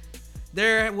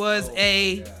 There was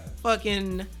a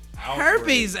fucking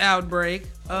herpes outbreak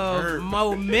of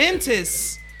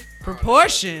momentous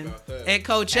proportion at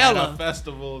Coachella. At a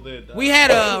festival that we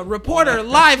had a reporter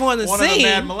live on the one scene. Of the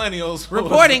Mad Millennials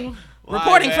reporting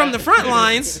from the front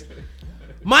lines.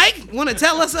 Mike, want to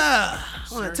tell us?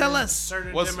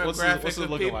 Certain what's demographic it of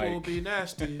looking people like? will be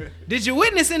nasty. Did you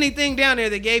witness anything down there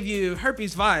that gave you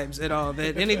herpes vibes at all?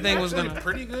 That anything was gonna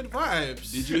pretty good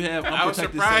vibes. Did you have? I was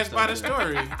surprised by the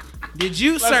story. Did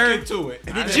you Let's serve? get to it.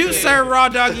 Did you serve raw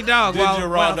doggy dog? Did you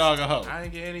raw dog a hoe? I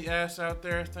didn't get any ass out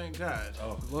there, thank God.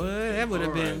 Oh, well, that would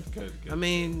have been. Good. I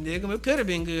mean, it could have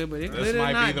been good, but it could This have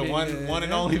might not be the been one good.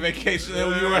 and only vacation that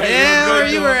you were. Yeah,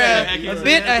 you were a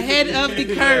bit ahead of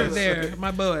the curve there,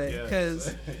 my boy.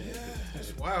 Because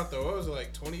it's wild though. What was it,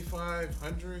 like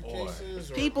 2,500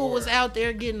 cases? Or people more? was out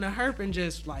there getting the herp and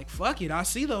just like, fuck it, I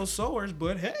see those sores,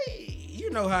 but hey, you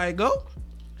know how it go.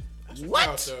 That's What?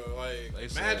 wild, though. Like, They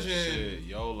said, imagine shit,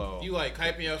 YOLO. you like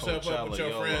hyping yourself up with Coachella,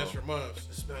 your friends YOLO. for months.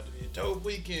 It's about to be a dope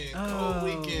weekend, Oh. cold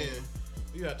weekend.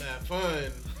 You got to have fun.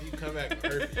 You come back with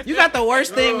herpes. You got the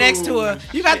worst thing next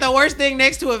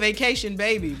to a vacation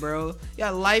baby, bro. You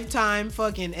got lifetime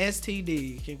fucking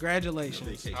STD.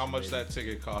 Congratulations. How much that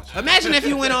ticket cost? Imagine if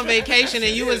you went on vacation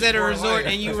and you was at a resort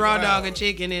and you raw dog a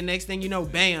chick and then next thing you know,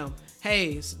 bam.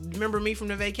 Hey, remember me from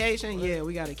the vacation? Yeah,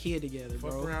 we got a kid together, Fuck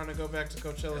bro. around and go back to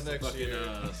Coachella next year.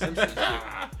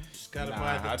 Just gotta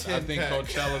buy the I 10 think pack.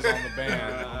 Coachella's on the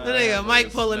band. The nigga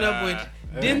Mike pulling up with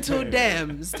dental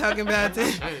dams, talking about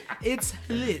this. It's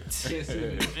lit.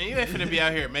 Man, you ain't finna be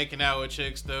out here making out with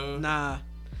chicks though. Nah,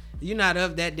 you're not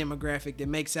of that demographic that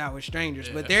makes out with strangers.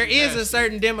 Yeah, but there that's is a nasty.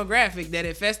 certain demographic that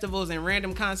at festivals and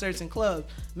random concerts and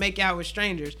clubs make out with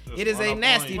strangers. It is a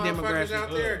nasty Motherfuckers demographic.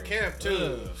 out there at camp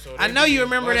too. So I they know be you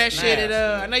remember that busting shit ass.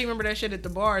 at I know you remember that shit at the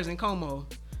bars in Como.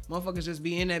 Motherfuckers just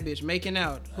be in that bitch making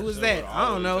out. Who was that? I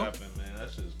don't know. Happened, man.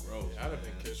 That's just gross. I'd have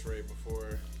been kiss raped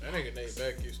before. That nigga Nate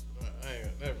Beck used. I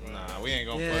ain't never mind. Nah, we ain't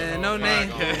gonna Yeah, put no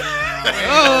name.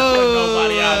 Oh,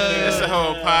 nobody out there. It's a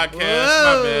whole podcast.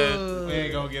 My bad. We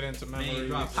ain't gonna get into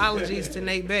memories. Apologies to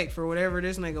Nate Beck for whatever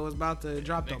this nigga was about to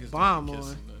drop the bomb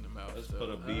on. Let's put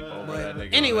a beep over But that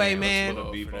nigga. anyway, Let's man, put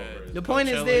a beep over it. the point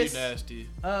is Coachella, this. you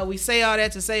nasty. We say all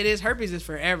that to say this. Herpes is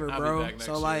forever, I'll be bro. back next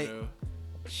So year, like, though.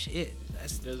 shit,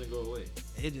 It doesn't go away.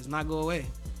 it does not go away.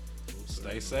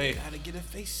 Stay safe. Gotta get a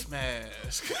face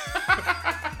mask.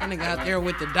 That nigga out there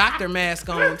with the doctor mask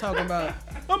on, talking about,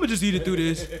 I'ma just eat it through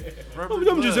this. I'ma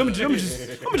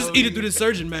just eat it through this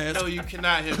surgeon mask. No, you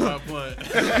cannot hit my blunt.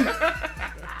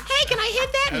 hey, can I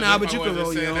hit that? Nah, but you can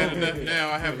roll your own.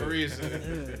 Now I have a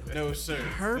reason. No, sir.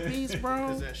 Herpes,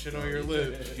 bro. Is that shit on your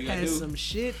lips? You Has some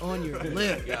shit on your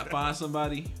lip. You gotta find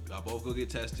somebody. Y'all both go get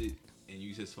tested, and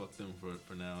you just fuck them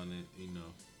for now, and then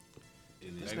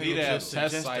They need to have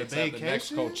test sites at the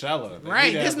next Coachella.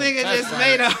 Right, this nigga just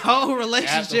made a whole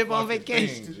relationship on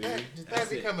vacation. That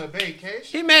become a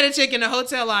vacation? He met a chick in the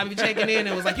hotel lobby checking in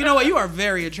and was like, you know what, you are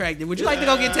very attractive. Would you like to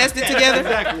go get tested together?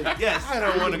 Exactly. Yes. I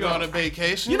don't want to go on a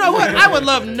vacation. You know what? I would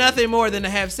love nothing more than to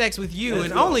have sex with you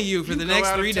and only you for the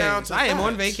next 3 days. I am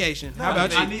on vacation. How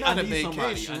about you? I need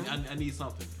somebody. I need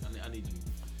something. I need you.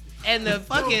 And the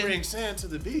fucking bring sand to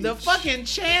the beach. The fucking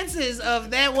chances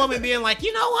of that woman being like,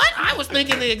 you know what? I was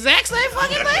thinking the exact same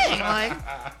fucking thing. Like,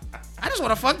 I just want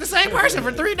to fuck the same person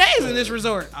for 3 days in this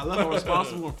resort. I love how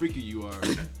responsible and freaky you are.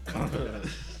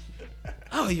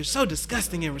 Oh, you're so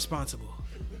disgusting and responsible.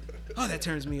 Oh, that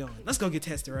turns me on. Let's go get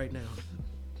tested right now.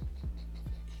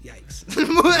 Yikes.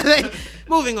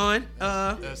 Moving on.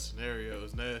 That scenario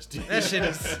is nasty. That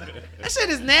shit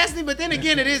is nasty, but then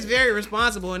again, it is very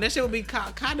responsible, and that shit would be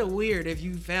kind of weird if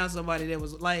you found somebody that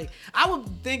was like, I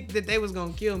would think that they was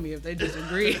gonna kill me if they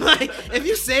disagreed. Like, if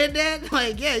you said that,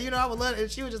 like, yeah, you know, I would love it.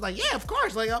 And she was just like, yeah, of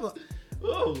course. Like, I'm like,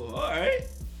 oh, all right.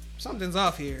 Something's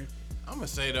off here. I'm gonna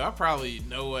say though, I probably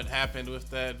know what happened with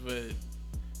that, but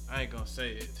I ain't gonna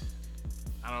say it.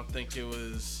 I don't think it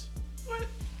was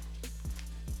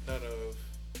none of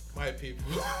my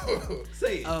people.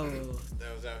 Say it. Oh,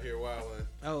 that was out here wilding.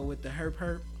 Oh, with the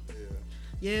herp. Yeah.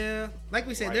 Yeah, like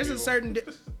we said, White there's people. a certain.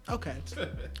 Okay,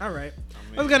 all right.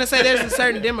 I was gonna say there's a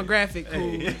certain demographic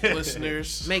who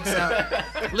Listeners makes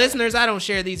up. Listeners, I don't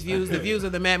share these views. The views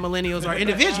of the Mad Millennials are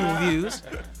individual views.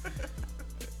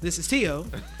 This is Tio.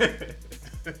 Yeah,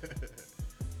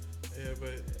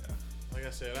 but like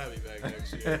I said, I'll be back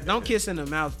next year. Don't kiss in the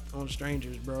mouth on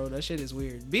strangers, bro. That shit is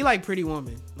weird. Be like Pretty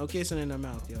Woman. No kissing in the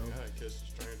mouth, yo. I haven't kissed a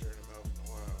stranger in the mouth in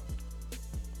a while.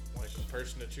 Like a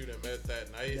person that you done met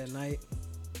that night. That night.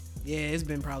 Yeah, it's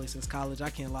been probably since college.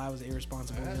 I can't lie, I was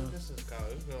irresponsible. I haven't been since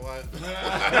college. It's been a lot.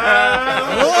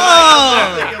 Whoa!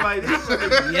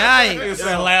 Yikes! It's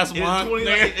that last month.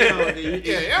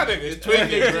 Yeah, y'all niggas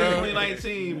tweaking, bro.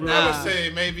 2019, bro. I'm gonna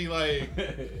say maybe like.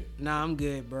 Nah, I'm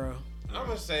good, bro. I'm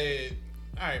gonna say,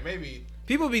 all right, maybe.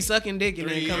 People be sucking dick and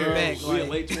then 3 coming back. years. Like,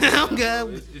 Late I'm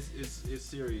good. It's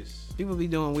serious. People be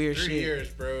doing weird 3 shit. years,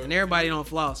 bro. And everybody don't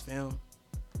floss, fam.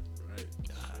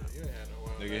 You ain't had no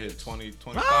wild Nigga hit nights. 20,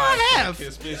 25. I have.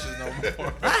 Kiss bitches no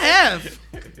more. I have.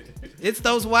 It's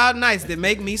those wild nights that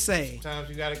make me say, Sometimes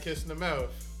you gotta kiss in the mouth.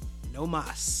 no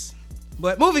mas.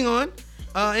 But moving on,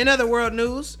 in other world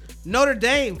news, Notre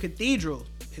Dame Cathedral,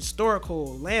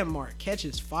 historical landmark,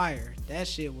 catches fire. That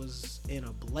shit was in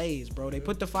a blaze, bro. They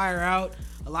put the fire out.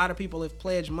 A lot of people have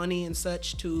pledged money and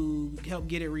such to help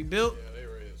get it rebuilt. Yeah, they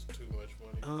raised too much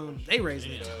money. They raised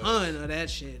a ton of that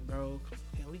shit, bro.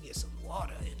 Can we get some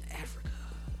water in Africa?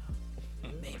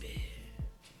 Maybe.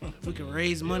 If we can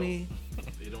raise money.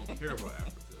 They don't care about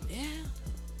Africa. Yeah.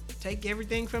 Take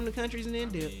everything from the countries and then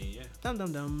dip. Yeah. Dum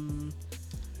dum dum.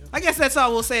 I guess that's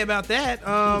all we'll say about that.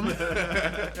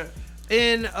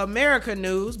 In America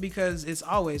news, because it's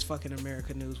always fucking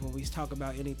America news when we talk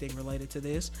about anything related to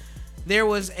this, there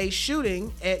was a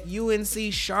shooting at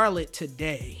UNC Charlotte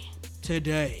today.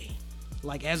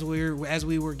 Like as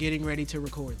we were getting ready to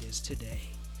record this today.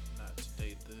 Not to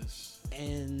date this.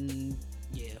 And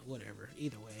yeah, whatever.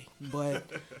 Either way. But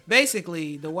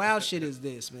basically, the wild shit is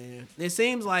this, man. It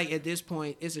seems like at this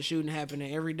point, it's a shooting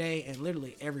happening every day, and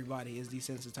literally everybody is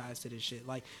desensitized to this shit.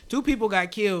 Like, 2 people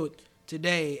got killed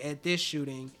today at this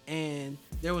shooting, and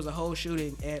there was a whole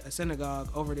shooting at a synagogue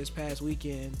over this past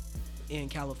weekend in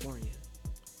California.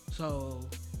 So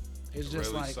it's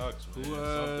just really like sucks,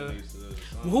 man.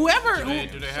 whoever.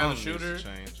 Do they have a shooter?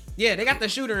 Yeah, they got the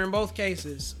shooter in both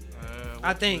cases.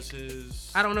 I think.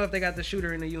 His I don't know if they got the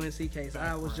shooter in the UNC case.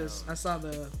 I saw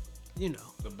the, you know.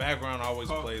 The background always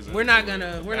plays. We're not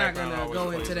gonna go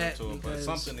into that but because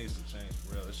something needs to change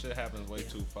for real. This shit happens way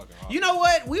too fucking hard. you know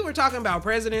what? We were talking about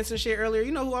presidents and shit earlier.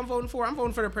 You know who I'm voting for? I'm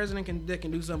voting for the president that can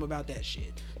do something about that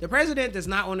shit. The president that's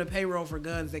not on the payroll for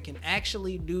guns that can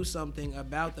actually do something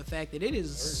about the fact that it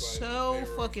is so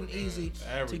fucking easy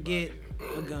to get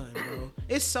a gun, bro.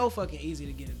 It's so fucking easy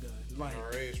to get a gun. Like,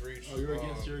 You're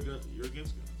against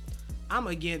guns. I'm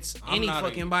against I'm any not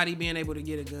fucking body being able to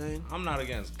get a gun. I'm not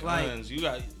against guns.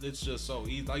 It's just so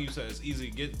easy. Like you said, it's easy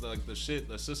to get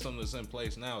the system that's in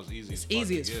place now is easy. It's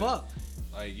easy as fuck.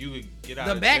 Like you could get out.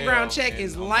 The of background jail check and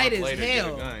is a month light as later get a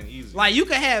hell. gun, easy. Like you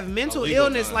could have mental legal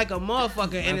illness gun. like a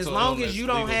motherfucker, and as Mental long as illness, you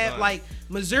don't legal have gun. like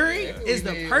Missouri is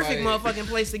the need, perfect like, motherfucking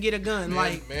place to get a gun.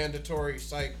 Like mandatory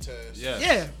psych test. Yes.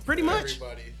 yeah, pretty for much.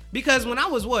 Everybody. Because when I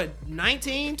was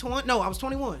 19, 20, no, I was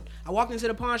 21. I walked into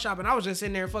the pawn shop and I was just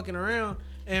sitting there fucking around.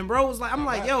 And bro was like, I'm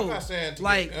not saying to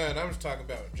get a gun. I'm just talking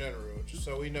about in general, just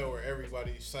so we know where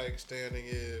everybody's psych standing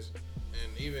is,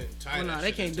 and even tie. Well, no,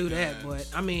 they can't do that. But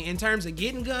I mean, in terms of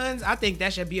getting guns, I think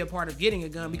that should be a part of getting a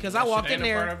gun because I walked in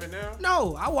there. Part of it now?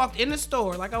 No, I walked in the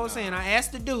store, like I was saying. I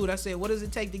asked the dude. I said, "What does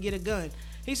it take to get a gun?"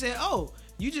 He said, "Oh,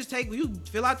 you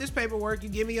fill out this paperwork. You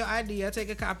give me your ID. I take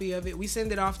a copy of it. We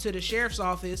send it off to the sheriff's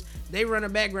office. They run a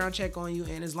background check on you,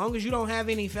 and as long as you don't have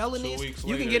any felonies,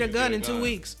 you can get a gun in 2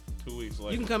 weeks." 2 weeks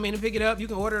later. You can come in and pick it up. You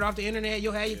can order it off the internet.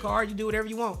 You'll have your card. You do whatever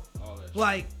you want.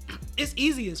 Like, it's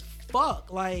easy as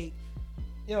fuck. Like,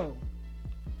 yo,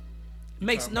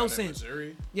 makes no sense.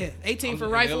 Missouri? Yeah, 18 for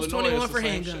rifles, Illinois, 21 for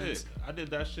same handguns. Shit. I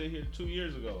did that shit here 2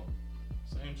 years ago.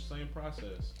 Same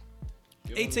process.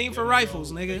 18 for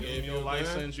rifles, nigga. Give your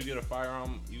license, you get a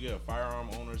firearm. You get a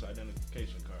firearm owner's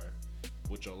identification card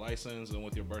with your license and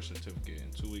with your birth certificate.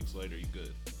 And 2 weeks later, you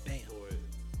good. Bam.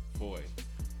 Boy.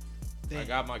 I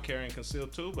got my carrying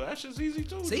concealed too, but that's just easy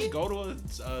too. See? Just go to a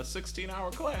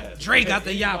 16-hour class. Dre got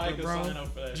the yapper, bro.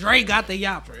 Dre got the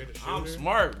yapper. I'm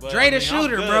smart, but Dre the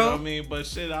shooter, bro. I mean, but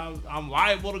shit, I'm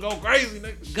liable to go crazy,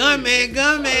 nigga. Gunman.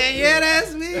 Yeah,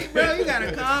 that's me, bro. You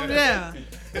gotta calm down.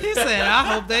 He said,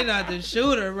 I hope they not the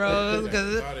shooter, bro.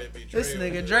 Because this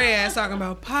nigga Dre ass talking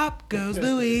about Pop Goes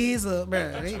Louisa,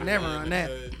 bro. They never on that.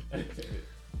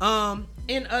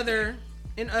 In other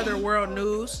world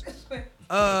news,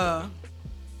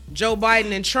 Joe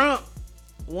Biden and Trump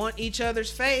want each other's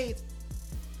faith.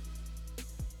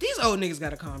 These old niggas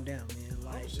gotta calm down, man.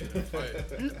 Like,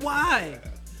 why?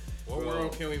 What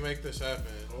world can we make this happen?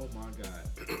 Oh my god!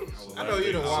 I know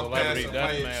you done walked past some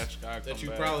fights fights that you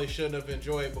probably shouldn't have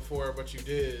enjoyed before, but you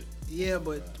did. Yeah,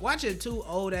 but watching two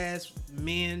old ass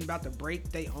men about to break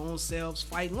their own selves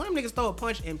fighting. One of them niggas throw a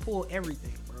punch and pull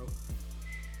everything, bro.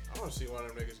 I want to see one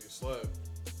of them niggas get slept.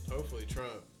 Hopefully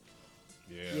Trump.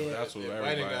 Yeah, that's what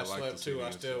everybody got like slept to too. see. I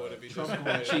still would have been Trump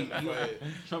gonna cheat.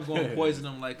 Trump gonna poison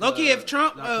them like Loki. If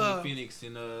Trump, Phoenix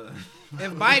and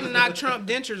if Biden knocked Trump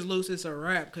dentures loose, it's a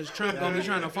wrap. Cause Trump gonna be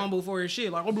trying to fumble for his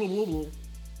shit like blah blah blah. I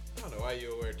don't know why you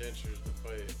would wear dentures to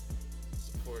fight.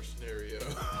 It's a poor scenario.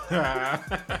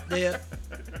 Yeah.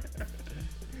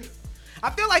 I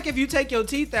feel like if you take your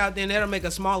teeth out, then that'll make a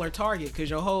smaller target because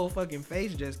your whole fucking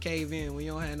face just cave in when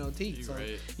you don't have no teeth. So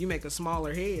you make a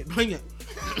smaller head. That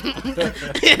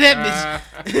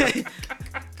bitch.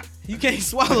 You can't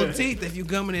swallow teeth if you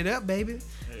gumming it up, baby.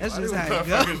 That's just how it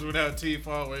goes. Without teeth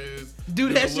always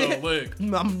do that shit. Because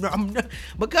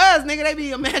nigga, they be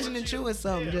imagining chewing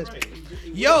something. Yeah, right.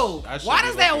 Yo, why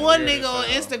does that one nigga on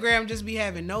Instagram just be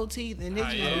having no teeth and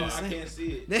niggas I can't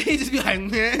see it. They just be like,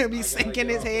 man, be sinking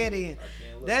his head in.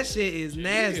 That shit is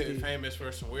nasty. He's famous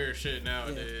for some weird shit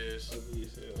nowadays.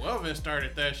 Welvin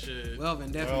started that shit.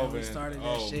 Welvin definitely started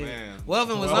that shit. Man.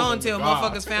 Welvin was on till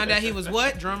motherfuckers found out he was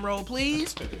what? Drum roll,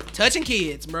 please. Touching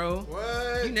kids, bro.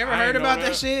 What? You never heard about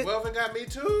that shit? Welvin got me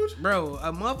too? Bro,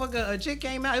 a chick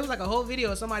came out. It was like a whole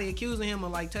video of somebody accusing him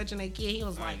of like touching a kid. He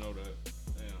was like, I know that.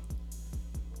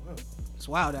 Damn. It's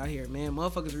wild out here, man.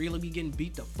 Motherfuckers really be getting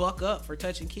beat the fuck up for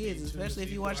touching kids, especially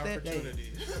if you watch that day.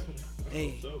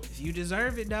 Hey, if you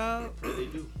deserve it, dog. They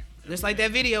do. Just like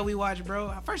that video we watched,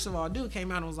 bro. First of all, dude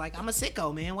came out and was like, I'm a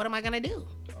sicko, man. What am I gonna do?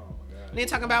 Oh my god. And then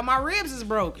talking about my ribs is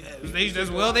broke. They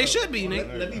should be,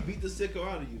 nigga. Let me beat the sicko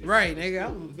out of you. Right, nigga.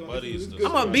 I'm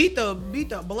gonna beat the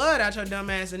blood out your dumb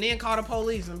ass and then call the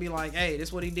police and be like, hey,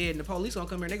 this what he did. And the police gonna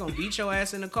come here and they gonna beat your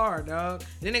ass in the car, dog. And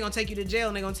then they gonna take you to jail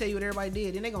and they gonna tell you what everybody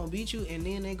did. Then they gonna beat you and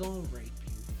then they gonna rape you.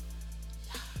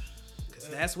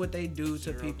 That's what they do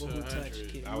to people who touch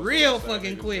kids. Real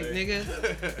fucking quick, nigga.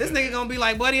 This nigga gonna be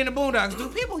like Buddy in the Boondocks. Do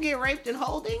people get raped in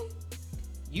holding?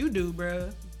 You do, bro.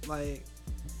 Like,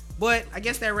 but I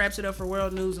guess that wraps it up for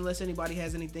world news. Unless anybody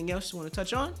has anything else you want to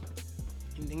touch on.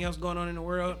 Anything else going on in the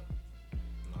world?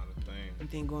 Not a thing.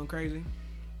 Anything going crazy?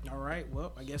 All right.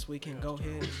 Well, I guess we can go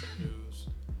ahead.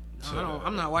 No,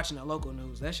 I'm not watching the local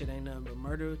news. That shit ain't nothing but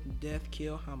murder, death,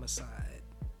 kill, homicide.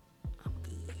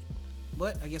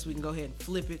 But I guess we can go ahead and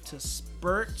flip it to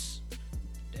spurts.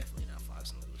 Definitely not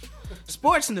Fox News.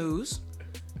 Sports news.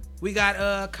 We got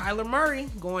Kyler Murray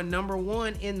going number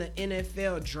 1 in the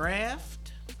NFL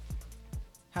draft.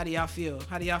 How do y'all feel?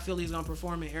 How do y'all feel he's gonna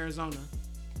perform in Arizona?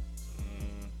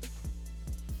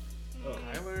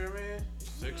 Kyler, man,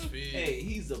 6 feet. Hey,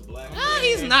 he's a black man.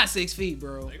 He's not 6 feet,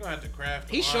 bro. They're gonna have to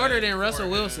craft. He's shorter than Russell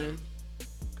Wilson.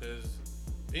 Because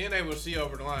being able to see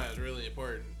over the line is really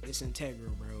important. It's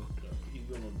integral, bro.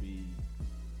 He's gonna be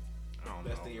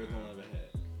best thing Arizona ever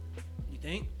had. You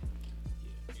think?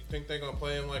 think they gonna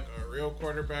play him like a real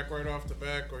quarterback right off the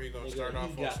back, or he gonna start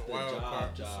off on some wild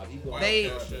card?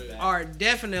 They are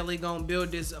definitely gonna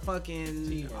build this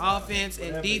fucking offense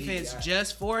and defense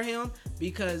just for him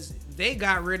because they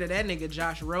got rid of that nigga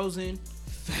Josh Rosen.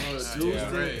 Fast.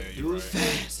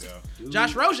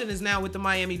 Josh Rosen is now with the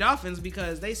Miami Dolphins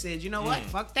because they said, you know what?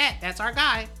 Fuck that. That's our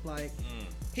guy. Like,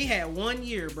 he had 1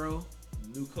 year, bro.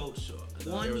 New coach,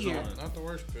 1 year. Not the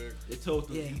worst pick. They told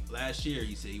him last year.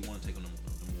 He said he wanted to take on number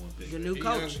one pick. The new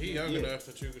coach. He young enough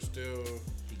that you could still.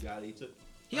 He took.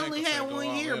 He only had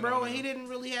 1 year, bro, and he didn't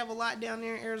really have a lot down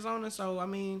there in Arizona. So I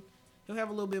mean, he'll have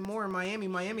a little bit more in Miami.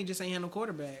 Miami just ain't had no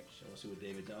quarterback. See what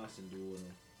David Johnson do with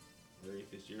him. Larry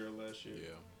Fitzgerald last year.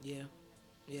 Yeah.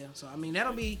 So I mean,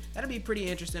 that'll be pretty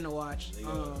interesting to watch. They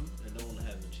don't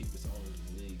have the cheapest owners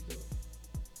in the league,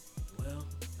 though. Well,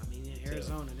 I mean, in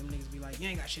Arizona, them niggas be like, you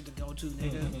ain't got shit to go to,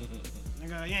 nigga.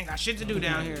 Nigga, you ain't got shit to do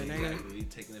down here,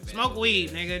 nigga. Smoke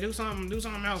weed, nigga. Do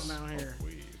something else down here.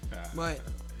 But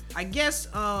I guess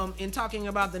in talking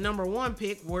about the number 1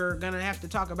 pick, we're gonna have to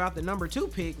talk about the number 2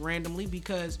 pick randomly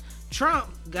because Trump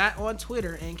got on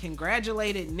Twitter and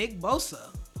congratulated Nick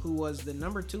Bosa, who was the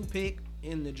number 2 pick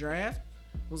in the draft.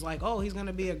 Was like, oh, he's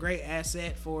gonna be a great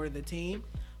asset for the team.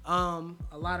 A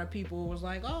lot of people was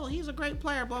like, oh, he's a great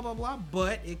player, blah blah blah.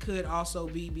 But it could also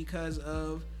be because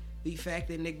of the fact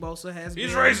that Nick Bosa has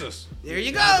He's racist. There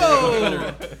you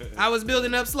go. I was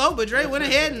building up slow, but Dre went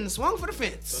ahead and swung for the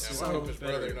fence. I hope his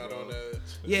brother not on that.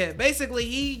 Yeah, basically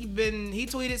he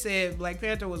tweeted, said Black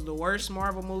Panther was the worst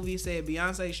Marvel movie, said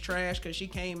Beyonce's trash because she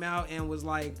came out and was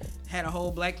like, had a whole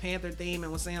Black Panther theme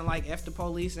and was saying like F the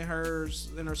police in her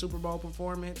Super Bowl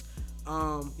performance.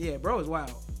 Yeah, bro is wild.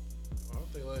 Why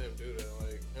don't they let him do that?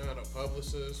 Like, you're not a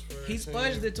publicist for he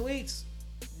spudged the tweets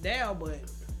down, but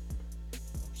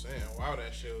saying, wow,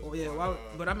 that shit was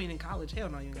but I mean in college, hell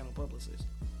no, you ain't got no publicist.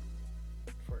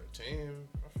 For a team,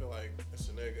 I feel like it's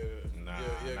a nigga.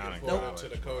 You'll get pulled up to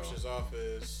the coach's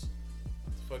office.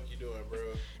 What the fuck you doing, bro?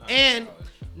 And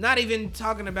not even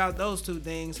talking about those two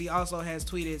things, he also has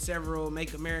tweeted several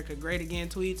Make America Great Again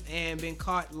tweets and been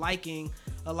caught liking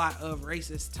a lot of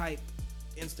racist type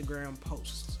Instagram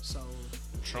posts. So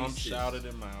Trump shouted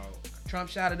him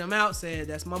out. Said,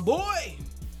 that's my boy.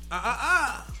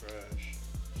 Trash.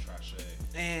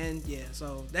 And yeah,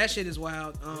 so that shit is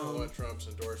wild. You don't want Trump's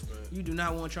endorsement. You do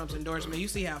not want Trump's endorsement. You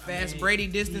see how fast Brady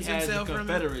distanced himself from him?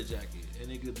 He has a Confederate jacket,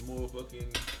 and nigga more fucking.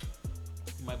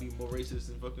 He might be more racist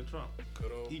than fucking Trump.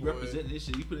 He represented this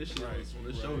shit. He put this shit on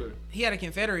his shoulder. He had a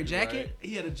Confederate jacket?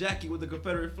 He had a jacket with the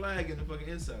Confederate flag in the fucking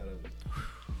inside of it.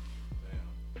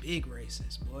 Damn. Big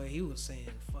racist, boy. He was saying,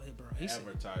 fuck it, bro. He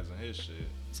advertising his shit.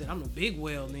 He said, I'm the big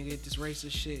whale, nigga, at this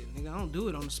racist shit. Nigga, I don't do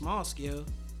it on the small scale.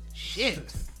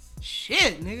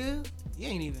 Shit, nigga. You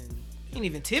ain't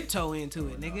even tiptoe into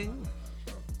it, nigga.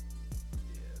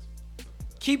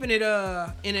 Keeping it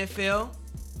NFL.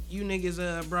 You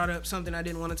niggas brought up something I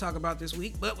didn't want to talk about this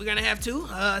week, but we're gonna have to.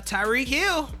 Tyreek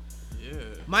Hill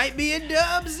might be a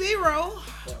dub zero.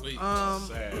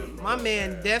 My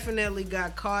man definitely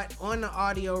got caught on the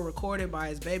audio recorded by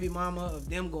his baby mama of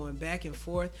them going back and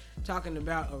forth talking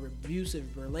about a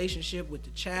abusive relationship with the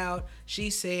child. She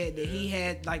said that he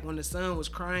had, like, when the son was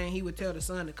crying, he would tell the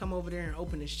son to come over there and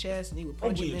open his chest, and he would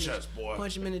punch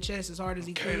him in the chest as hard as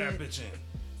he could. That bitch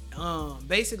in.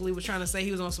 Basically was trying to say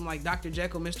he was on some like Dr.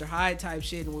 Jekyll, Mr. Hyde type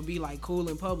shit and would be like cool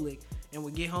in public and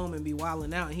would get home and be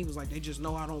wilding out, and he was like, they just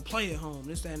know I don't play at home,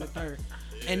 this, that, and the third.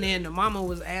 And then the mama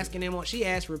was asking him, she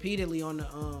asked repeatedly on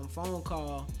the phone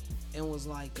call and was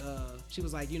like, she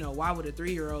was like, you know, why would a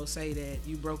 3-year-old say that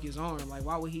you broke his arm? Like,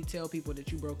 why would he tell people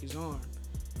that you broke his arm?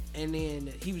 And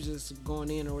then he was just going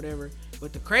in or whatever.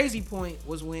 But the crazy point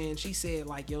was when she said,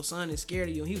 like, your son is scared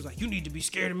of you. And he was like, you need to be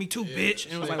scared of me too, bitch.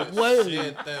 And it was like, whoa.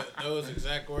 Those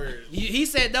exact words. He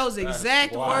said those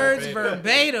exact words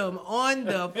verbatim on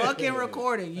the fucking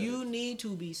recording. You need to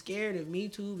be scared of me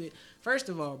too, bitch. First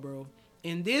of all, bro,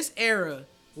 in this era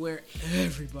where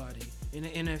everybody in the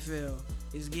NFL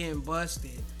is getting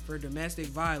busted for domestic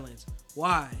violence,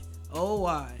 why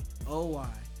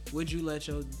would you let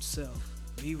yourself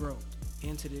be roped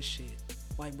into this shit?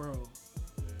 Like, bro,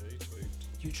 he tweaked.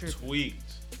 You tripping.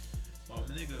 Tweaked. My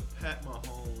nigga Pat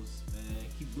Mahomes, man,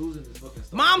 keep losing this fucking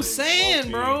stuff. Mom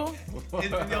saying, bro. It's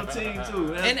your team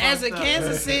too. That's and as a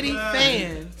Kansas City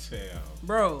fan,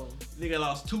 bro, nigga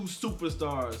lost 2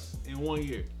 superstars in 1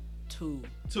 year. Two.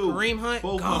 Kareem Hunt,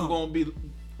 both gone. of them gonna be.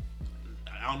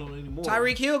 I don't know anymore.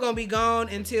 Tyreek Hill gonna be gone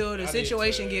until the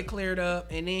situation get cleared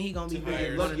up, and then he gonna be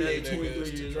back. Lucky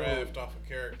to draft off of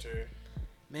character.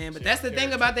 Man, but that's the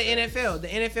thing about the NFL. The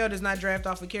NFL does not draft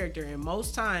off a character, and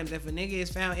most times, if a nigga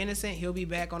is found innocent, he'll be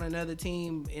back on another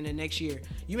team in the next year.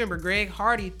 You remember Greg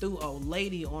Hardy threw a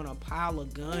lady on a pile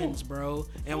of guns, bro,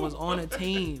 and was on a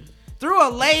team. Threw a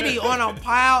lady on a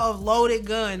pile of loaded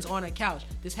guns on a couch.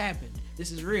 This happened.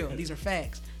 This is real. These are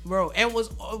facts, bro. And was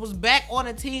back on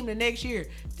a team the next year.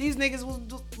 These niggas was,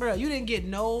 bro. You didn't get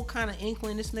no kind of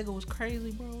inkling this nigga was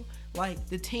crazy, bro. Like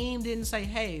the team didn't say,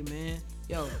 hey, man.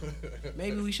 Yo,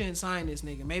 maybe we shouldn't sign this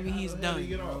nigga. Maybe he's done,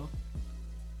 bro.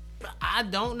 I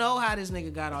don't know how this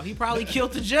nigga got off. He probably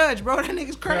killed the judge, bro. That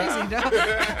nigga's crazy, dog.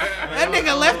 That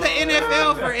nigga left the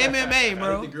NFL for MMA,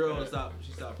 bro. The girl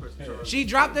stopped pressing charges. She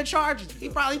dropped the charges. He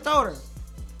probably told her.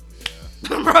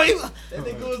 Yeah. Bro, that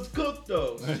nigga was cooked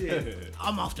though. Shit.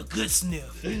 I'm off the good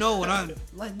sniff. You know what I'm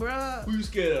like, bro. Who you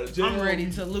scared of? Jail? I'm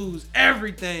ready to lose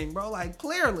everything, bro. Like,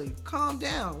 clearly, calm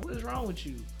down. What is wrong with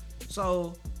you?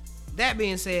 So, that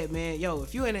being said, man, yo,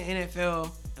 if you in the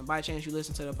NFL and by chance you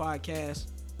listen to the podcast,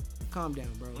 calm down,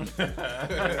 bro.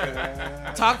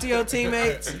 Talk to your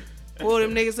teammates. Pull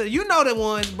them niggas. You know the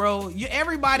ones, bro.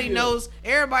 Everybody knows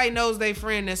they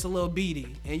friend that's a little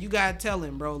beady. And you gotta tell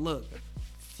him, bro, look,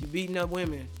 if you beating up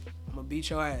women, I'm gonna beat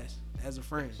your ass as a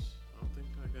friend. I don't think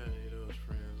I got any of those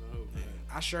friends. I hope not.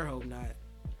 I sure hope not.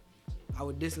 I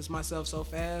would distance myself so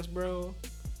fast, bro.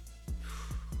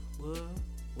 Well,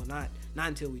 not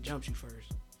until we jump you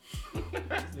first.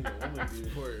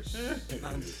 Of course.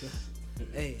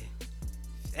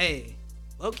 Hey,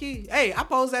 low key. Hey, I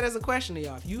pose that as a question to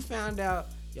y'all. If you found out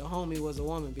your homie was a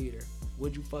woman beater,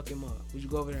 would you fuck him up? Would you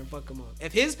go over there and fuck him up?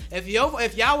 If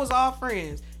y'all was all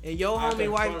friends and your homie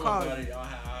wife called you,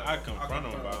 I confront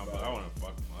him about him, but I want to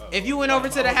fuck him up. if you went over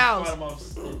to the house,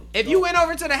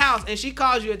 and she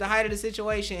called you at the height of the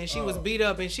situation and she was beat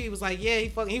up and she was like, yeah,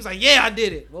 he was like, yeah, I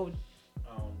did it. What would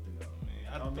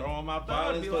I'd throw him out there.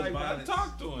 I'd be like, I'd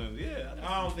talk to him. Yeah.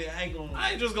 I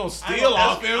ain't just gonna steal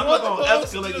off him. What the fuck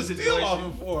escalate the situation? Steal off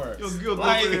him for? You'll go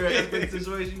over there and escalate the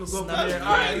situation. You'll go over there.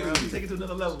 All right, you take it to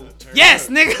another level. Yes,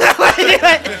 nigga.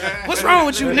 Like, what's wrong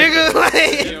with you, nigga?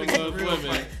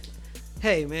 Like,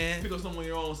 hey, man. Pick up someone on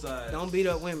your own side. Don't beat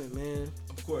up women, man.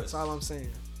 Of course. That's all I'm saying.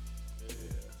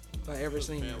 If I ever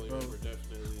seen it, bro.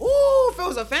 Definitely. Ooh, if it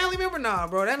was a family member, nah,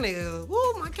 bro. That nigga,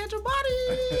 ooh, might catch a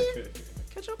body.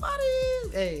 Catch your body.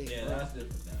 Hey. Yeah, that's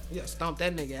different now. You gotta stomp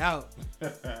that nigga out.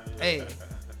 Hey.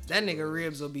 That nigga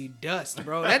ribs will be dust,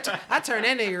 bro. I turn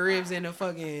that nigga ribs into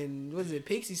fucking, what is it,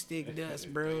 pixie stick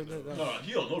dust, bro. No,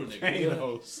 you don't know the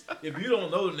nigga. If you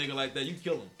don't know the nigga like that, you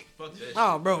kill him. Fuck that shit.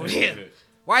 Oh, bro, yeah.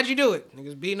 Why'd you do it?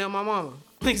 Niggas beating up my mama.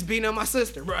 Niggas beating up my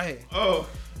sister, bro. Hey. Oh.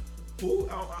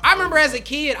 I remember as a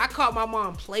kid, I caught my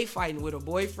mom play fighting with a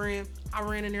boyfriend. I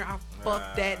ran in there, I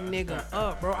fucked that nigga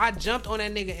up, bro. I jumped on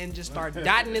that nigga and just started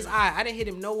dotting his eye. I didn't hit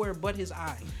him nowhere but his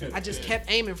eye. I just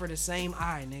kept aiming for the same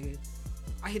eye, nigga.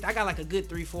 I got like a good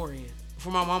 3-4 in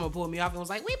before my mama pulled me off and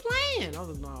was like, we playing. I was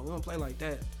like, nah, we don't play like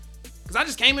that. Cause I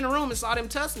just came in the room and saw them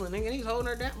tussling, nigga, and he's holding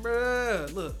her down, bro.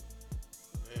 Look.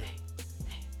 Hey,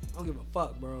 I don't give a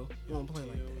fuck, bro. We don't play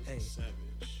like that. Hey.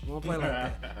 We won't play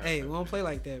like that. Hey, we won't play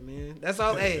like that, man. That's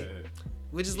all. Hey,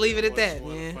 we just leave it at that,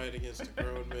 man. Fight against a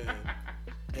grown man.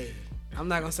 Hey, I'm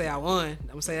not gonna say I won. I'm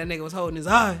gonna say that nigga was holding his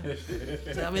eye.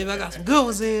 So, I mean, I got some good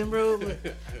ones in, bro.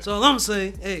 So all I'm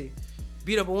saying, hey,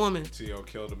 beat up a woman. T.O.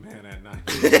 killed a man at night.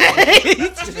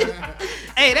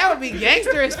 Hey, that would be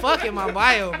gangster as fuck in my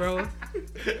bio, bro.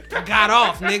 I got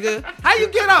off, nigga. How you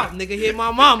get off? Nigga hit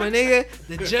my mama, nigga.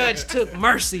 The judge took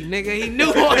mercy, nigga. He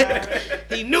knew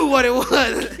what it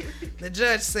was. The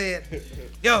judge said,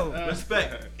 yo,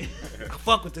 respect. I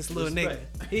fuck with this little nigga.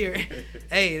 Here.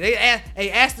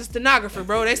 Hey, ask the stenographer,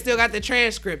 bro. They still got the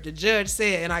transcript. The judge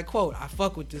said, and I quote, I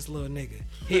fuck with this little nigga.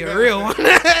 He a real one.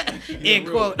 End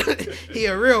quote. He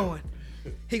a real one.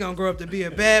 He gonna grow up to be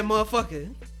a bad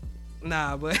motherfucker.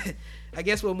 Nah, but I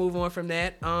guess we'll move on from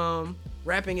that.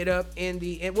 Wrapping it up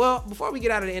well, before we get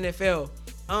out of the NFL,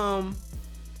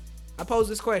 I pose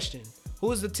this question.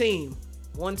 Who is the team,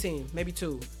 one team, maybe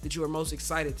two, that you are most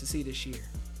excited to see this year?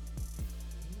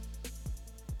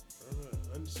 From an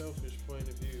unselfish point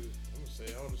of view, I'm gonna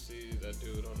say I want to see that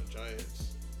dude on the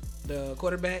Giants. The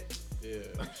quarterback? Yeah.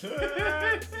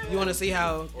 You want to see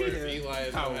how... Or if Eli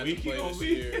is going to have to play this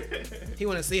year. He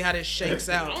want to see how this shakes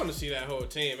out. I want to see that whole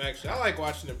team, actually. I like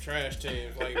watching them trash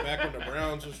teams. Like, back when the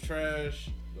Browns was trash.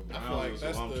 I feel like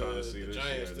that's the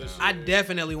Giants this year. I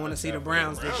definitely want to see the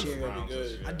Browns this year.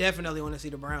 Good. I definitely want to see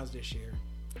the Browns this year.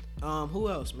 Who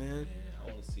else, man?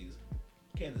 I want to see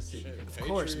Kansas City. Of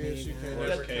course, man.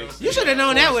 You should have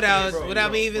known that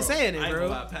without me even saying it, bro.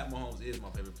 Pat Mahomes is my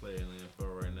favorite player in the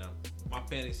NFL right now. My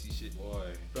fantasy shit,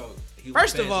 boy. Bro,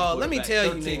 first of all, let me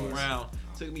tell you, niggas. Round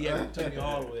Took me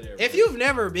all the way there. If you've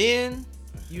never been,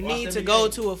 you need to go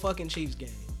to a fucking Chiefs game.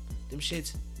 Them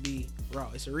shits be raw.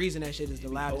 It's the reason that shit is the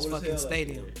loudest fucking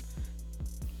stadium.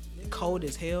 Cold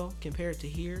as hell compared to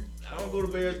here. I don't go to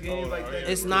Bears games like that.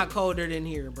 It's not colder than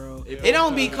here, bro. It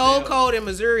don't be cold in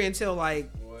Missouri until like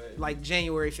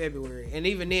January, February, and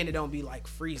even then it don't be like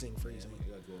freezing.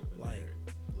 Like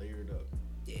layered up.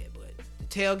 Yeah, but the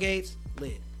tailgates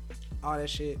lit. All that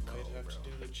shit. Might have to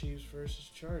do the Chiefs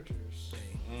versus Chargers.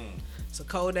 It's a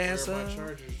cold ass. Wear my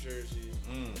Chargers jersey.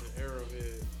 The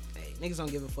Arrowhead. Hey, niggas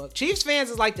don't give a fuck. Chiefs fans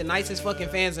is like the nicest fucking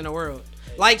fans in the world.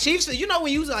 Like Chiefs, you know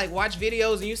when you like watch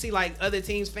videos and you see like other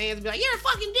teams fans be like, "You're a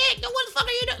fucking dick. What the fuck are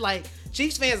you doing?" Like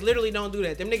Chiefs fans literally don't do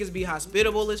that. Them niggas be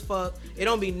hospitable as fuck. It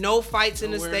don't be no fights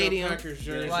in the stadium. Packers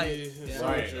jersey. Like,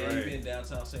 right. You been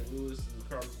downtown St. Louis in the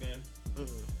Cardinals game?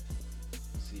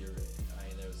 See, I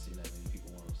ain't never seen that many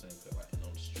people. What I'm saying, like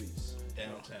on the streets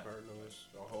downtown,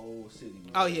 the whole city.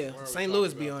 Oh yeah, St.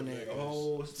 Louis be on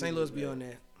that. St. Louis be on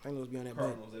that. Cardinals, they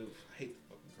hate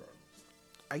the fucking Cardinals.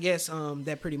 I guess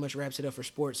that pretty much wraps it up for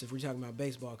sports if we're talking about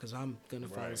baseball, because I'm gonna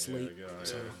fall asleep.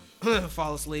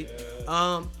 Fall asleep.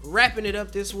 Wrapping it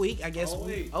up this week, I guess. What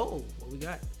we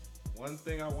got? One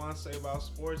thing I want to say about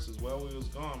sports is while we was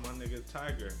gone, my nigga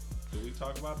Tiger. Did we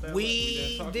talk about that?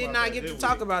 We did not get to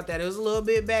talk about that. It was a little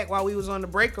bit back while we was on the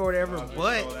break or whatever,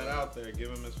 but throw that out there, give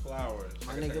him his flowers.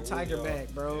 My nigga Tiger back,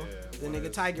 bro. Yeah, the nigga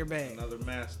Tiger back. Another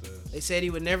Masters. They said he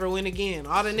would never win again.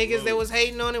 All the niggas that was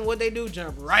hating on him, what they do?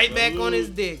 Jump right back on his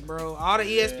dick, bro. All the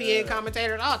ESPN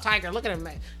commentators, oh, Tiger, look at him,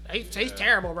 man. He's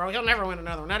terrible, bro. He'll never win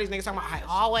another one. Now these niggas talking about, I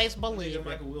always believe.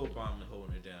 Michael Wilbon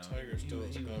holding it down. Tiger's still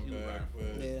back,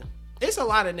 but yeah. It's a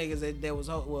lot of niggas that was,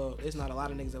 well, it's not a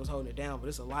lot of niggas that was holding it down, but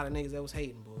it's a lot of niggas that was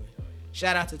hating, boy.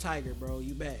 Shout out to Tiger, bro.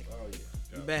 You back. Oh,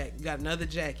 yeah. You back. You got another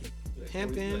jacket.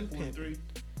 Pimpin'.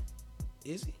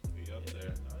 Is he? He up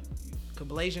there.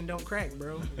 Cablation don't crack,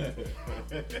 bro. Oh,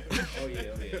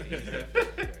 yeah.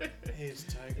 It's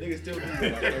Tiger. Niggas still do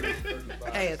about 30,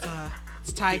 Hey,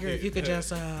 it's Tiger. If you could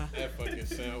just that fucking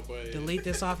sound wave. delete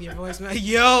this off your voicemail.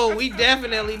 Yo, we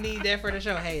definitely need that for the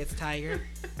show. Hey, it's Tiger.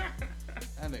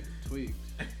 That nigga tweaked.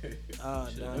 Oh,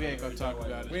 no. We ain't gonna talk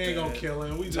about it. We ain't gonna kill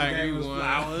him. We just Tiger gave him won.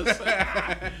 flowers.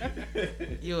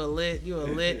 You a lit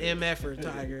MFer,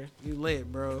 Tiger. You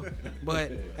lit, bro.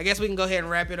 But I guess we can go ahead and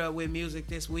wrap it up with music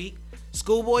this week.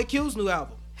 Schoolboy Q's new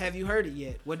album. Have you heard it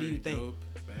yet? What do you think? Dope.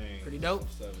 Pretty dope.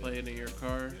 Play it in your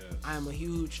car. Yes. I am a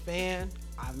huge fan.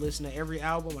 I've listened to every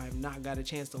album. I have not got a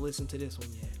chance to listen to this one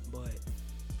yet, but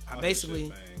I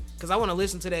basically, because I want to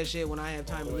listen to that shit when I have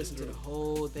time to listen to the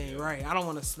whole thing. Yeah. Right. I don't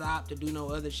want to stop to do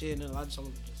no other shit. No, I just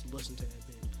want to just listen to that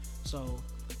bitch. So,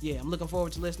 yeah, I'm looking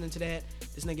forward to listening to that.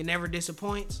 This nigga never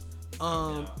disappoints.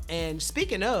 And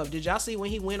speaking of, did y'all see when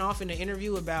he went off in the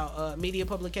interview about media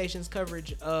publications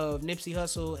coverage of Nipsey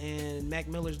Hussle and Mac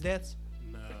Miller's deaths?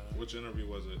 No. Which interview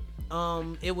was it?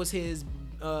 It was his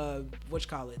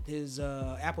his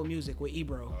Apple Music with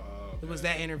Ebro. Okay. It was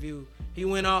that interview. He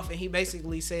went off and he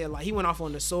basically said, like, he went off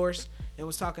on the source and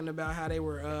was talking about how they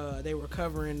were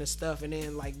covering the stuff, and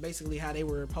then like basically how they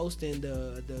were posting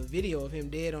the video of him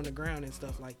dead on the ground and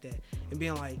stuff like that, and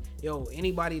being like, yo,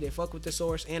 anybody that fuck with the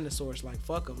source and the source, like,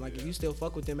 fuck them. Like, if you still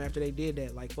fuck with them after they did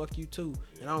that, like, fuck you too.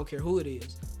 And I don't care who it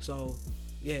is. So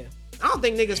yeah, I don't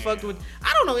think niggas fucked with.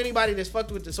 I don't know anybody that's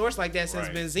fucked with the source like that since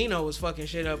Benzino was fucking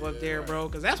shit up there, bro.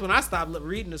 Because that's when I stopped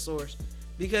reading the source.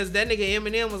 Because that nigga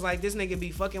Eminem was like, this nigga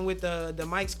be fucking with the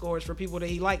mic scores for people that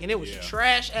he like, and it was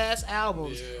trash ass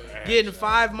albums, getting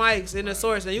 5 mics in the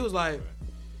source, and he was like,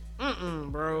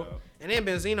 bro. And then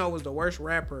Benzino was the worst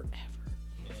rapper ever.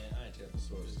 Man, I ain't tell the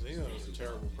source. Benzino was a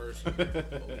terrible person.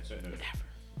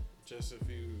 Just if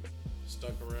you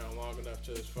stuck around long enough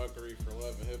to his fuckery for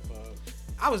Love and Hip Hop.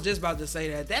 I was just about to say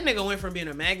that. That nigga went from being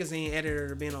a magazine editor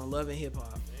to being on Love and Hip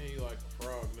Hop. Man, you like a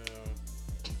frog now.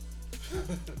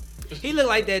 He looked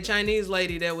like that Chinese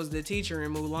lady that was the teacher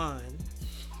in Mulan.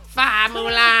 Fi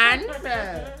Mulan.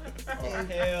 Oh,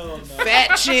 hell no.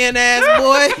 Fat chin ass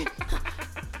boy.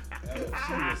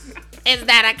 Is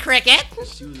that a cricket?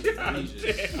 She was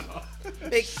egregious.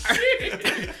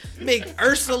 Big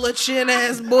Ursula chin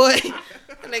ass boy.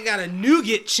 And they got a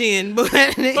nougat chin, boy.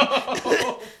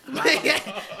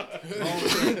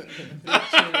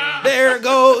 There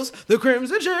goes the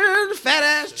crimson chin, fat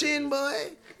ass chin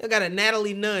boy. You got a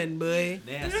Natalie Nunn, boy.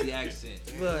 Nasty accent.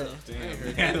 Boy.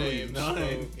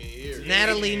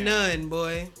 Natalie Nunn,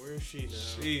 boy. Where is she now?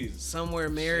 Jeez. Somewhere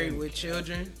married with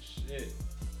children. Shit.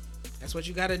 That's what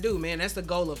you gotta do, man. That's the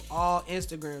goal of all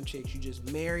Instagram chicks. You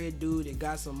just marry a dude that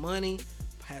got some money,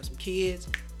 have some kids,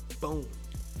 boom.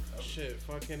 Shit,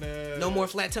 fucking no more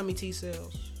flat tummy T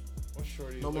cells. What's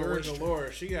shorty? No more Lyra moisture.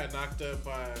 Galore. She got knocked up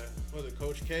by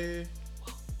Coach K,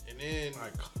 and then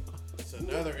it's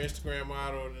another Instagram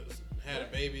model that had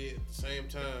a baby at the same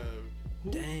time.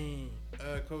 Dang.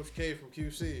 Coach K from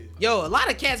QC. Yo, a lot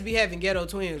of cats be having ghetto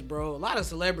twins, bro. A lot of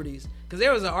celebrities. Cause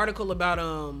there was an article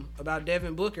about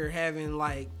Devin Booker having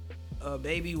like a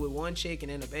baby with one chick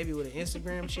and then a baby with an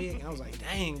Instagram chick. And I was like,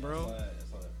 dang, bro.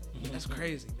 That's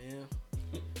crazy, man.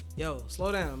 Yo,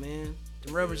 slow down, man.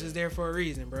 The rubbers is there for a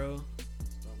reason, bro.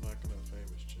 Stop knocking up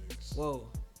famous chicks. Whoa.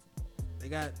 They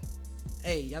got.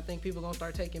 Hey, y'all think people gonna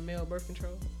start taking male birth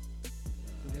control?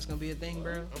 Think that's gonna be a thing,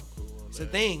 bro? I'm cool on It's that. a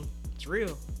thing. It's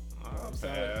real. What is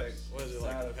it,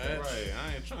 like a patch? Right,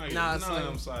 I ain't trying to Nah, get it's none like- of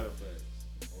them side effects.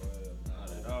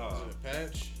 Not at all. Is it a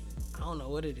patch? I don't know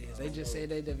what it is. They just said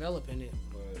they developing it.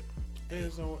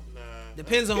 Depends on what. Nah.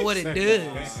 Depends on what it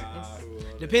does. I'm cool on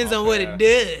that. Depends on what it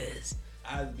does.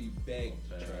 I'd be begging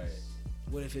to try it.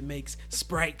 What if it makes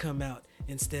Sprite come out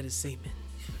instead of semen?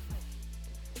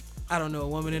 I don't know a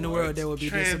woman in the world that would be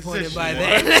disappointed by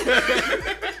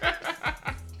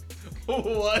that.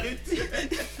 What?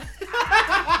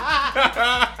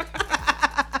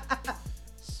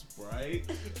 Sprite?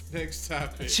 Next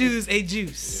topic. Choose a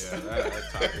juice. Yeah,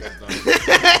 that topic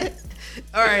is done.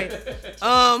 All right.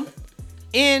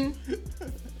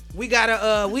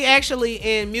 We actually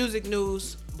in music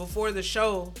news before the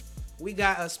show, we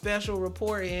got a special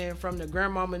report in from the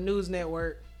Grandmama News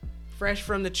Network, fresh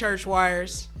from the church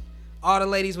wires. All the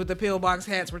ladies with the pillbox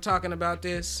hats were talking about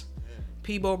this.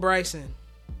 Peebo Bryson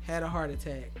had a heart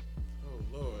attack.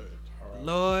 Oh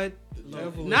Lord.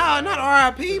 devil No, not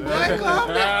R.I.P. boy. Calm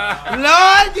down.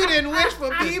 Lord, you didn't wish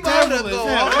for Peebo to go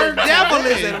home. The devil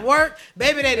is at work.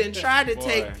 Baby, they didn't try to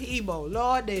take Peebo.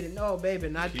 Lord, they didn't. No, baby,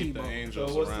 not Keep the Peebo.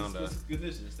 angels So around us. what's the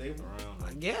condition? Stable? Around I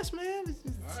us. guess, man.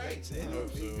 Alright, so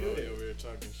over here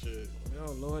talking shit.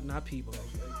 Oh Lord, not Peebo.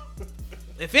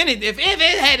 If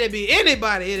it had to be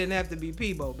anybody, it didn't have to be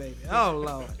Peebo, baby. Oh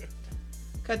Lord.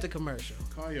 Cut the commercial.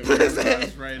 Call your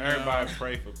grandmas right now. Everybody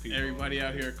pray for people. Everybody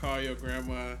out here, call your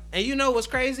grandma. And you know what's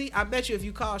crazy? I bet you if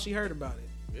you call, she heard about it.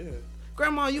 Yeah.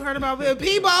 Grandma, you heard about Peebo?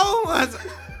 I didn't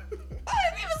even say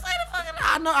the fucking.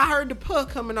 I know. I heard the puh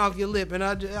coming off your lip, and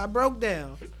I broke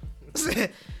down.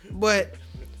 But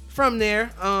from there,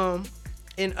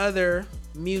 in other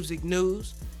music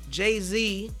news,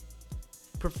 Jay-Z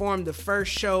performed the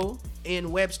first show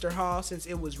in Webster Hall since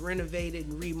it was renovated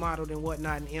and remodeled and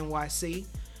whatnot in NYC.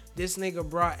 This nigga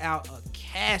brought out a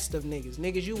cast of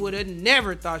niggas you would have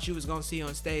never thought you was gonna see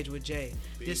on stage with Jay.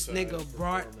 This nigga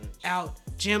brought out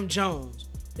Jim Jones.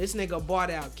 This nigga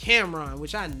brought out Cameron,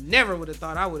 which I never would have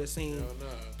thought I would have seen. Hell no.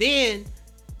 Then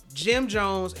Jim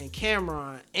Jones and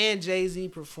Cameron and Jay-Z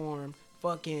performed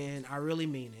fucking I Really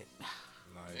Mean It.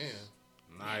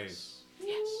 Nice.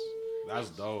 Yes. That's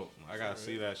dope. I gotta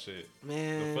see that shit.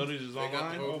 Man. The footage is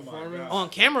online. Oh my God. On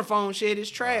camera phone shit is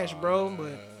trash, bro.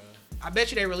 But I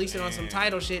bet you they released it on some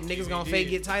title shit. Niggas gonna fake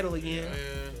get title again.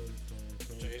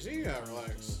 Jay-Z got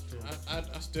relaxed.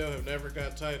 I still have never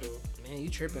got title. Man, you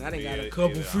tripping. I done got a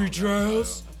couple free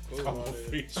trials.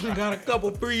 I got a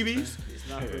couple freebies. It's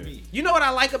not for me. You know what I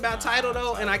like about Tidal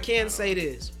though, and I can say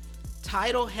this.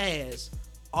 Tidal has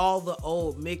all the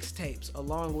old mixtapes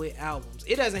along with albums.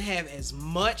 It doesn't have as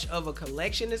much of a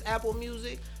collection as Apple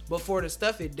Music, but for the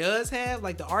stuff it does have,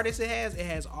 like the artists it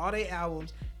has all their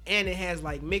albums, and it has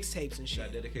like mixtapes and shit.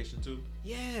 Got dedication too?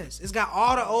 Yes, it's got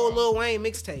all the old Lil Wayne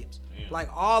mixtapes, like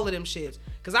all of them shits.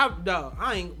 Cause I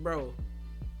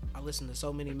listen to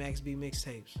so many Max B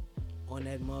mixtapes on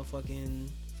that motherfucking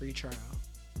free trial.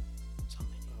 So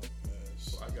many.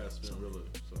 Well, I gotta spend realer,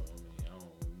 so I don't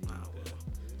need that.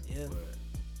 Yeah.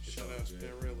 Shout out to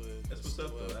Spinrilla. That's what's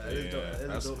up though.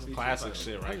 That's some classic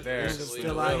shit right there.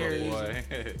 Still out here boy.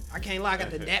 I can't lie, I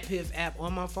got the DatPiff app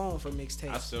on my phone for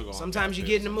mixtapes. I still go on Sometimes you DatPiff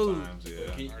get in the mood. sometimes,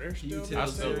 yeah. Can you I tell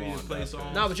still Siri go to on play that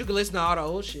songs? No, but you can listen to all the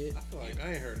old shit. I feel like I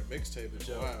ain't heard a mixtape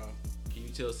in a while. Can you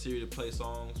tell Siri to play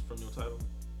songs from your title?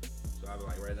 So I be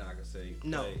like right now I can say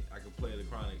No. I can play the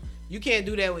Chronic. You can't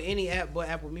do that with any app but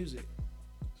Apple Music.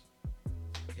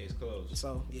 Case closed.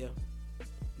 So yeah,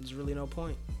 there's really no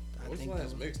point. What's the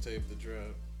last mixtape to drop?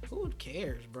 Who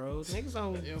cares, bro? Niggas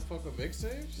don't. You don't fuck with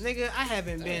mixtapes? Nigga, I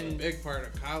haven't That was been a big part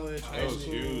of college. I was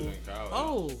huge in college.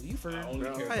 Oh, you for I only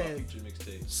care I about had future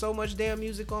mixtapes. so much damn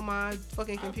music on my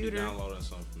fucking I be computer. downloading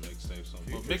some from mixtapes. But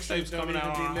Future mixtapes shit don't coming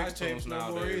out even on be iTunes mixtapes no more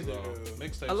nowadays, either, though.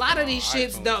 dude. Mixtapes A lot of come these on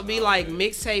shits iTunes don't be like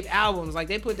nowadays. mixtape albums. Like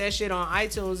they put that shit on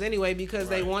iTunes anyway because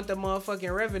they want the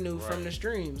motherfucking revenue from Right. the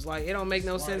streams. Like it don't make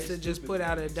no sense to just put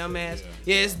out a dumbass.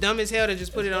 Yeah. Yeah, it's dumb as hell to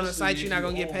just put it on a site Especially you're not if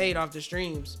gonna you get own paid off the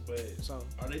streams. But So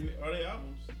are they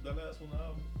albums? That last one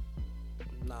album?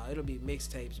 Nah, it'll be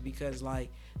mixtapes because like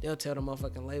they'll tell the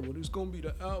motherfucking label, "This gonna be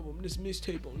the album. This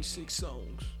mixtape only 6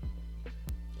 songs."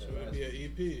 So it'd be an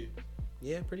EP.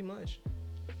 Yeah, pretty much.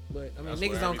 But I mean, That's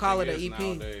niggas what don't call it an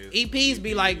everything EP. is nowadays. EPs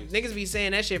be like niggas be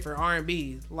saying that shit for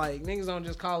R&B. Like niggas don't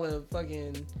just call it a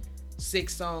fucking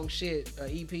 6-song shit a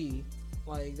EP.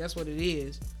 Like that's what it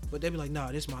is. But they be like,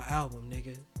 "Nah, this my album,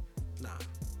 nigga."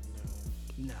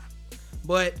 Nah.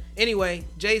 But anyway,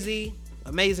 Jay-Z,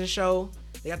 amazing show.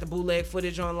 They got the bootleg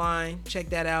footage online. Check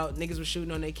that out. Niggas was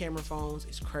shooting on their camera phones.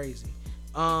 It's crazy.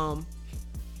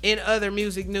 In other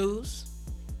music news,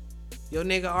 your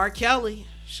nigga R. Kelly,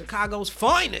 Chicago's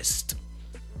finest,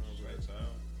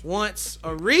 wants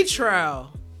a retrial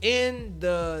in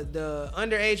the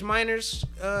underage minors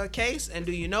case. And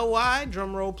do you know why?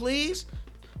 Drum roll, please.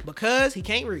 Because he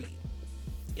can't read.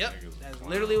 Yep, that's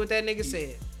literally what that nigga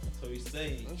said. So he's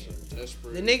saying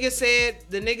the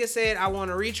nigga said I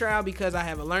want a retrial because I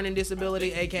have a learning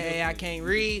disability, aka I can't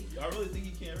read. I really think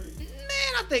he can't read.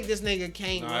 Man, I think this nigga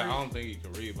can't read. I don't think he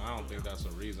can read, but I don't think that's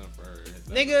a reason for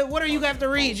Nigga, what are you got to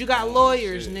read? You got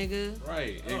lawyers, nigga.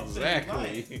 Right,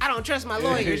 exactly. I don't trust my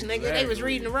lawyers, nigga. They was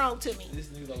reading the wrong to me.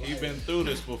 He been through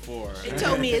this before. They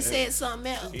told me it said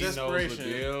something else. He knows the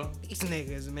deal. These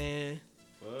niggas, man.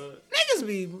 What?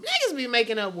 Niggas be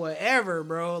making up whatever,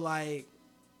 bro. Like,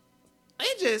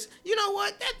 it just, you know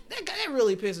what? That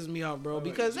really pisses me off, bro.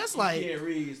 Because that's like, you can't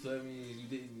read, so that means you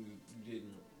didn't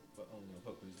fuck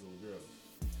with these little girls.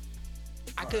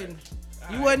 I couldn't.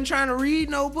 You wasn't trying to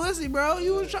read no pussy, bro.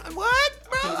 You was trying what,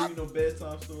 bro? I couldn't read no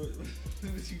bedtime stories.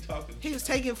 What you talking? He was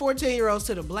taking 14-year-olds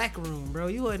to the black room, bro.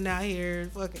 You wasn't out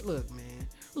here fucking. Look, man.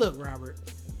 Look, Robert.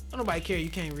 Don't nobody care you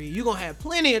can't read. You gonna have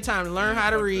plenty of time to learn how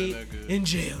to read in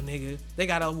jail, nigga. They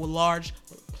got a large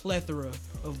plethora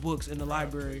of books in the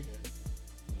library.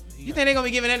 You think they gonna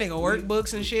be giving that nigga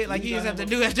workbooks and shit like you just have to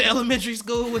do after elementary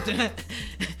school with the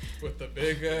with the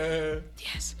big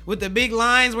yes, with the big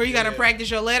lines where you gotta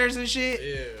practice your letters and shit.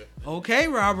 Yeah. Okay,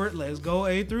 Robert, let's go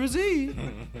A through Z.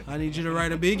 I need you to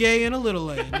write a big A and a little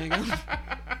A, nigga.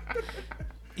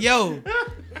 Yo,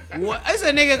 what? This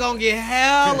a nigga gonna get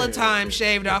hella time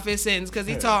shaved off his sentence because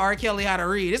he taught R. Kelly how to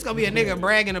read. It's gonna be a nigga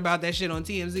bragging about that shit on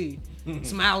TMZ,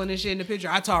 smiling and shit in the picture.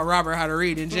 I taught Robert how to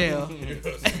read in jail.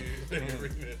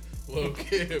 Little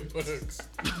kid books.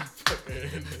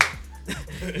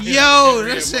 Yo,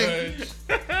 that shit.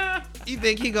 You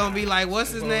think he gonna be like,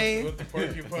 what's his name? With the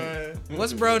porcupine.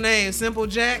 What's bro name? Simple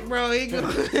Jack, bro. He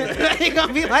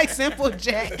gonna be like Simple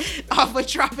Jack off of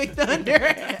Tropic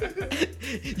Thunder.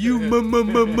 You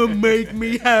make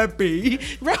me happy,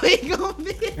 bro. He gonna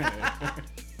be.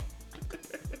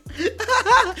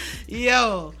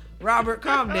 Yo. Robert,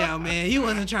 calm down, man. He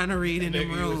wasn't trying to read in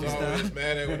them rooms, was always stuff.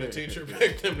 mad at when the teacher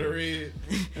begged him to read.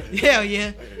 Hell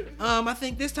yeah. I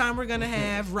think this time we're gonna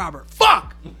have Robert.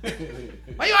 Fuck!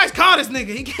 Why you always call this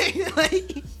nigga? He can't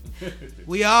like.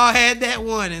 We all had that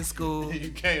one in school.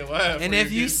 You can't laugh. And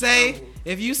if you say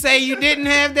you didn't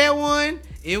have that one,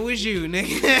 it was you,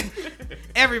 nigga.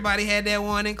 Everybody had that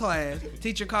one in class.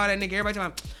 Teacher called that nigga. Everybody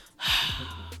talking.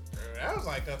 That was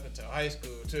like up until high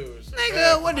school too.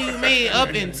 Nigga, what do you mean up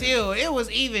until? It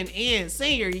was even in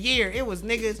senior year. It was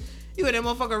niggas. You had that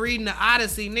motherfucker reading the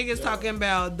Odyssey. Niggas talking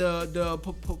about the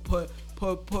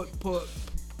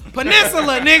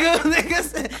peninsula, nigga.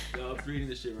 Niggas. Yo, I'm reading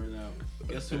this shit right now.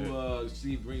 Guess who?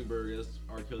 Steve Greenberg. That's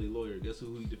R. Kelly lawyer. Guess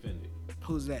who he defended?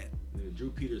 Who's that? Drew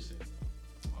Peterson.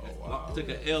 Oh wow. Took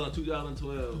an L in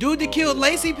 2012. Dude that killed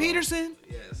Lacey Peterson?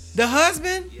 Yes. The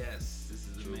husband? Yes.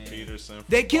 Peterson.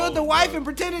 They killed the wife and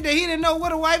pretended that he didn't know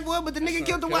what a wife was, but the nigga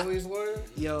killed the wife. Lawyer?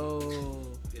 Yo,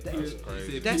 That's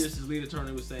crazy. Peterson's lead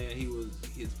attorney was saying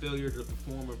his failure to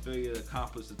perform or failure to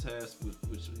accomplish the task with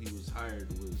which he was hired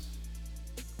was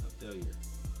a failure.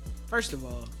 First of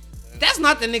all, that's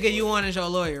not the nigga you want as your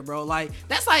lawyer, bro. Like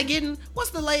that's like getting what's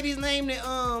the lady's name that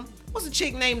what's the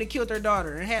chick name that killed her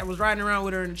daughter and was riding around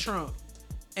with her in the trunk,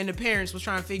 and the parents was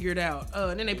trying to figure it out.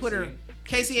 And then they put her.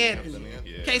 Casey Anthony.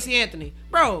 Yeah. Casey Anthony.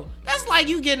 Bro, that's like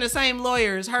you getting the same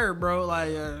lawyer as her, bro.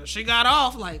 Like, she got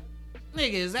off. Like,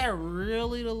 nigga, is that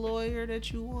really the lawyer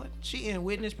that you want? She in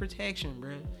witness protection,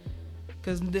 bro.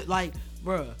 Because, like,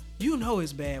 bro, you know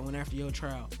it's bad when after your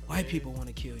trial, white people want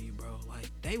to kill you, bro. Like,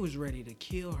 they was ready to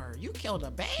kill her. You killed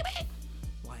a baby?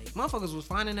 Like, motherfuckers was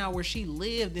finding out where she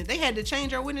lived. And they had to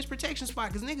change our witness protection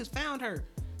spot because niggas found her.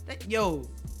 Yo.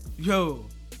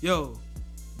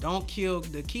 Don't kill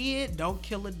the kid, don't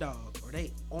kill a dog, or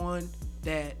they on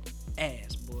that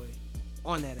ass, boy.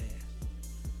 On that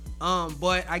ass.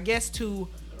 But I guess to...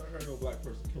 I never heard no black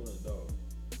person killing a dog.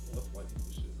 That's white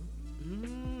people shit.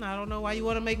 I don't know why you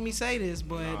want to make me say this,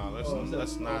 but Nah, let's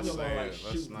not say it.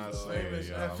 Let's not say it,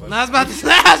 y'all. No,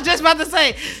 I was just about to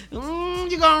say,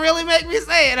 you gonna really make me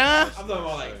say it, huh? I'm talking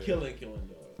about like killing dog.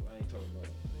 I ain't talking about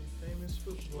famous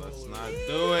football. Let's not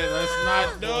do it. Let's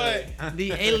not do it.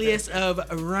 The alias of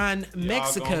Ron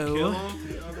Mexico, Y'all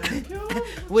gonna kill him?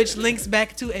 which links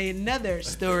back to another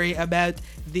story about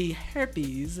the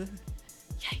herpes.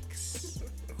 Yikes.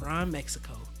 Ron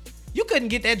Mexico. You couldn't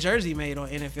get that jersey made on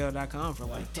NFL.com for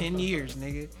like 10 years,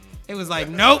 nigga. It was like,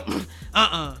 nope,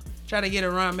 Try to get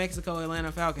a Ron Mexico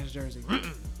Atlanta Falcons jersey.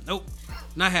 Nope,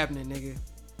 not happening, nigga.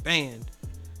 Banned.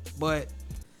 But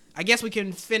I guess we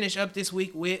can finish up this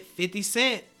week with 50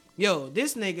 Cent. Yo,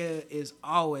 this nigga is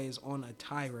always on a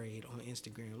tirade on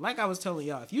Instagram. Like I was telling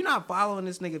y'all, if you're not following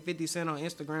this nigga 50 Cent on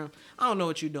Instagram, I don't know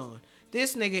what you're doing.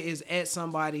 This nigga is at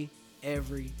somebody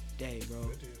every day, bro.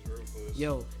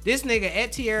 Yo, this nigga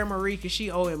at Tierra Marie, cause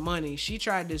she owe him money. She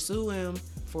tried to sue him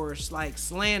for like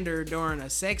slander during a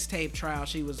sex tape trial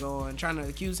she was on, trying to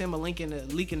accuse him of leaking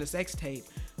the sex tape.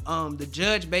 The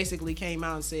judge basically came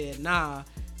out and said, nah,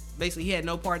 basically he had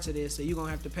no parts of this, so you're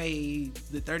gonna have to pay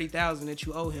the $30,000 that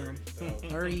you owe him.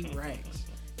 30 racks.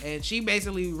 And she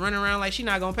basically running around like she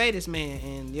not gonna pay this man.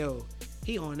 And yo,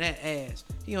 he on that ass.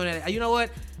 He on that. You know what?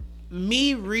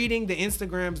 Me reading the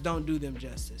Instagrams don't do them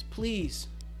justice. Please,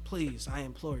 I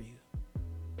implore you,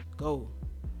 go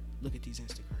look at these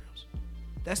Instagrams.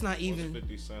 That's not even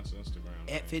 50 Cent's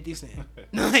Instagram. At 50 Cent.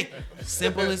 Like,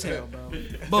 simple as hell, bro.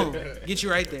 Boom, get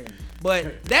you right there.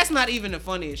 But that's not even the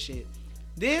funniest shit.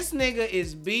 This nigga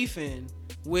is beefing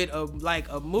with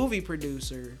a movie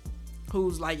producer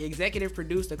who's like executive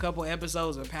produced a couple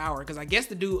episodes of Power, because I guess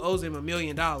the dude owes him $1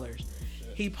 million.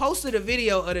 He posted a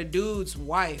video of the dude's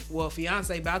wife,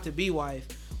 fiance, about to be wife,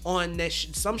 on that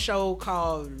some show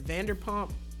called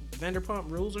Vanderpump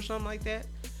Rules or something like that.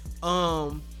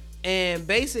 And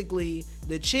basically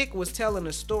the chick was telling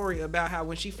a story about how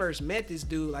when she first met this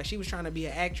dude, like she was trying to be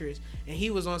an actress, and he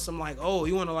was on some like, oh,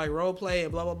 you want to like role play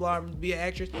and blah blah blah, be an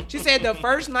actress. She said the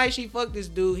first night she fucked this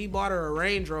dude, he bought her a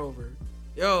Range Rover.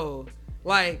 Yo,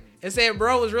 like, and said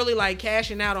bro was really like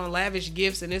cashing out on lavish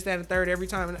gifts and this, that, and third every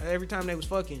time they was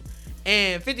fucking.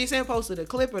 And 50 Cent posted a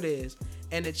clip of this,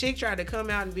 and the chick tried to come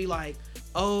out and be like,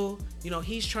 oh, you know,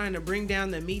 he's trying to bring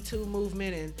down the Me Too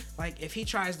movement, and like if he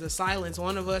tries to silence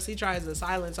one of us, he tries to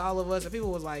silence all of us. And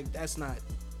people was like, that's not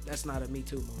a Me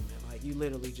Too movement. Like, you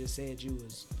literally just said you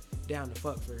was down to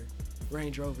fuck for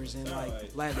Range Rovers and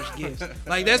like lavish gifts.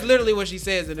 Like, that's literally what she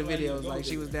says in the videos. Like,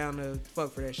 she was down to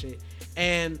fuck for that shit.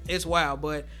 And it's wild.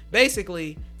 But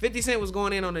basically 50 Cent was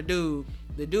going in on the dude.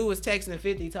 The dude was texting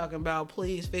 50 talking about,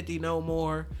 please 50, no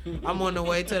more. I'm on the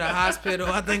way to the hospital.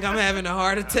 I think I'm having a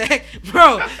heart attack.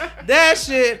 Bro, that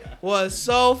shit was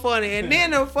so funny. And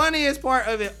then the funniest part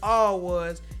of it all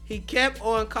was he kept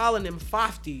on calling him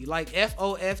Fofty, like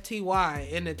F-O-F-T-Y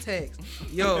in the text.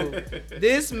 Yo,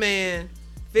 this man,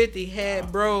 50,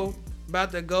 had bro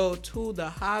about to go to the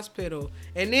hospital.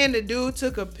 And then the dude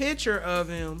took a picture of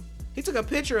him. He took a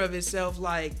picture of himself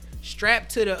like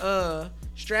strapped to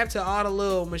all the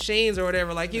little machines or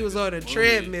whatever, like he was on a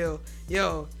treadmill.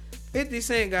 Yo, 50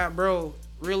 Cent got bro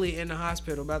really in the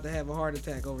hospital about to have a heart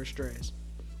attack over stress.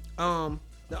 The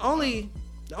only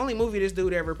movie this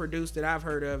dude ever produced that I've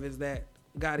heard of is that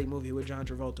Gotti movie with John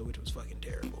Travolta, which was fucking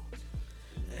terrible.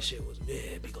 That shit was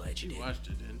bad. Be glad you did. You watched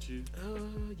it, didn't you?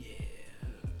 Yeah.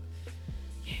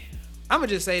 I'm gonna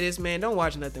just say this, man. Don't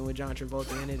watch nothing with John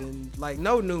Travolta in it, and like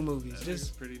no new movies. That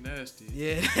just pretty nasty.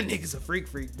 Yeah, that nigga's a freak,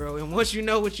 bro. And once you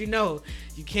know what you know,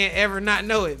 you can't ever not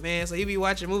know it, man. So you be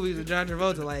watching movies with John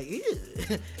Travolta, like, ew.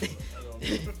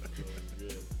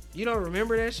 You don't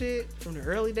remember that shit from the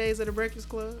early days of the Breakfast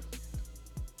Club?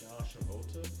 John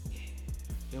Travolta? Yeah.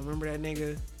 You don't remember that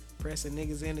nigga pressing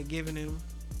niggas in and giving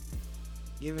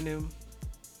them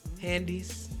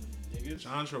handies?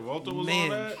 John Travolta was on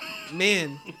that?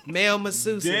 Male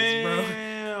masseuses,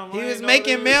 Damn, bro. He was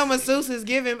making male masseuses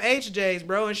give him HJs,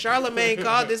 bro. And Charlamagne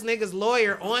called this nigga's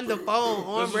lawyer on the phone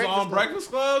on Breakfast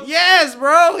Club. Yes,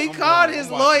 bro. He called his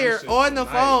lawyer on the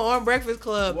phone on Breakfast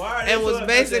Club and was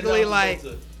basically like,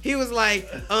 he was like,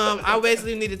 I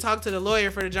basically need to talk to the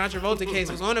lawyer for the John Travolta case.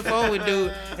 He was on the phone with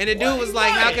dude, and the dude was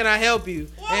like, how can I help you?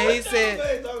 And he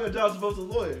said, talking to John Travolta's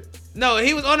lawyer. No,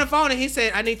 he was on the phone and he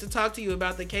said, I need to talk to you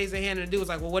about the case at hand. And the dude was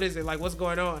like, well, what is it? Like, what's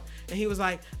going on? And he was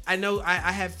like, I know,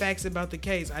 I have facts about the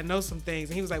case. I know some things.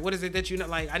 And he was like, what is it that you know?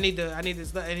 Like, I need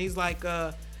this. And he's like,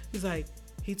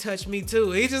 he touched me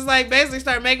too. He just like basically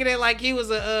started making it like he was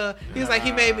he was like,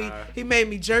 he made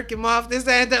me jerk him off, this,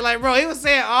 that, and that. Like, bro, he was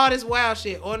saying all this wild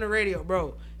shit on the radio,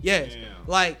 bro. Yes. Damn.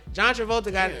 Like, John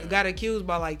Travolta got accused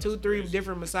by like 2-3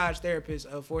 different massage therapists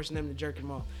of forcing them to jerk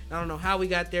him off. I don't know how we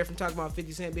got there from talking about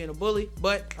 50 Cent being a bully,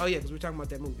 but, oh yeah, because we're talking about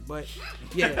that movie. But,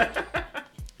 yeah.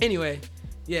 Anyway,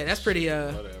 yeah, that's pretty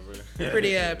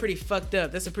fucked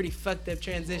up. That's a pretty fucked up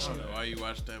transition. I don't know why you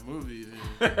watched that movie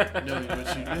then. Knowing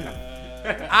what you did.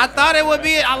 I thought it would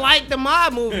be, I like the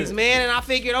mob movies, man, and I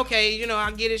figured, okay, you know,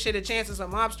 I'll give this shit a chance. It's a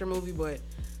mobster movie, but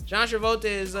John Travolta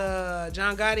is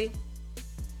John Gotti.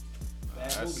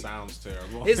 That sounds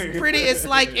terrible. It's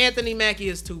like Anthony Mackie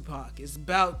is Tupac. It's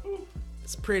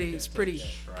pretty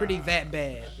that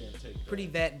bad. Pretty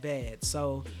that bad.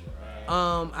 So,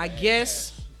 I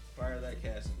guess. Fire that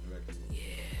casting director. Yeah,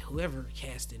 whoever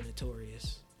casted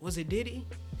Notorious. Was it Diddy?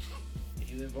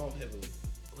 He was involved heavily.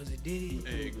 Was it Diddy?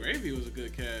 Hey, Gravy was a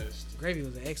good cast. Gravy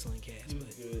was an excellent cast. He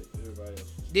was good. Everybody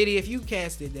else. Diddy, if you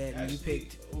casted that and you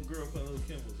picked. Old girl playing Lil'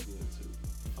 Kim was good too.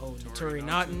 Oh, Notori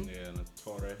Naughton. Yeah,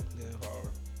 Notori. Yeah.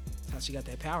 That's how she got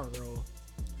that power roll.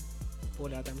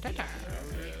 Pulled out them tata.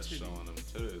 Yeah, showing them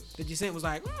titties. 50 Cent was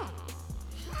like,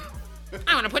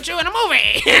 I'm gonna put you in a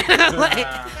movie.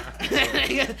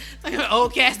 like an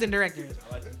old casting director.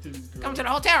 Come to the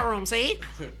hotel room, see?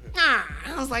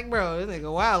 I was like, bro, this nigga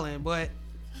wildin', but.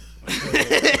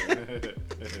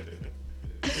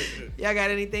 Y'all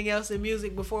got anything else in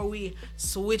music before we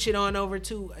switch it on over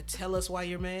to Tell Us Why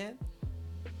You're Mad?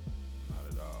 Not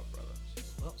at all, brother.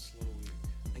 Well,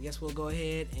 I guess we'll go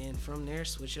ahead and from there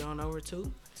switch it on over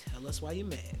to Tell Us Why You're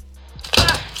Mad.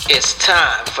 It's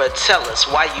time for Tell Us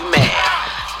Why You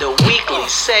Mad, the weekly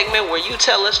segment where you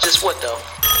tell us just what the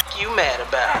you mad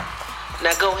about.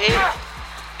 Now go ahead,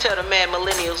 tell the Mad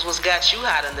Millennials what's got you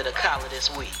hot under the collar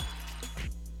this week.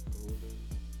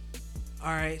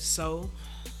 Alright, so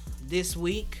this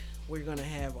week we're gonna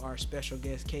have our special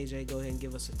guest KJ go ahead and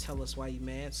give us a Tell Us Why You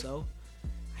Mad. So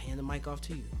I hand the mic off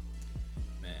to you.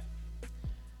 Man,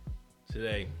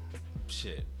 today,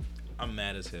 shit, I'm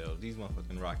mad as hell. These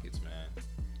motherfucking Rockets, man,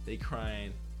 they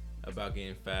crying about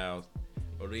getting fouled,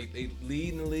 or they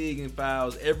lead in the league in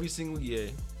fouls every single year.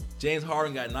 James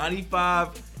Harden got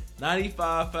 95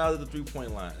 fouls at the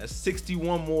 3-point line. That's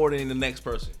 61 more than the next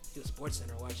person. You a Sports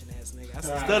Center watching ass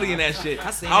nigga. Studying that shit.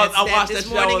 I watched that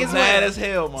shit. I was mad as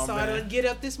hell, my man. Saw it on Get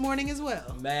Up this morning as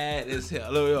well. Mad as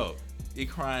hell. Look, yo, they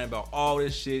crying about all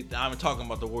this shit. I'm talking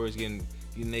about the Warriors getting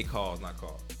their calls, not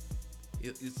called.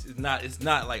 It's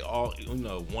not like all, you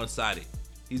know, one-sided.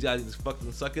 These guys just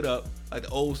fucking suck it up like the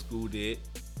old school did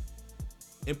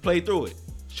and play through it.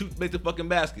 Shoot, make the fucking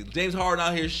basket. James Harden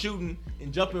out here shooting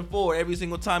and jumping forward every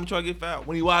single time he try to get fouled.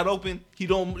 When he wide open, he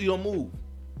don't move.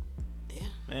 Yeah,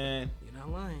 man, you're not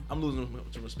lying. I'm losing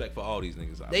some respect for all these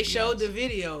niggas. They showed the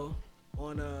video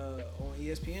on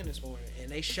ESPN this morning, and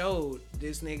they showed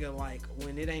this nigga like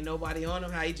when it ain't nobody on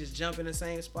him, how he just jump in the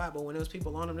same spot. But when there was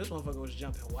people on him, this motherfucker was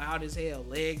jumping wild as hell,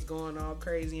 legs going all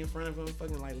crazy in front of him,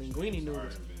 fucking like linguine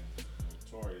noodles.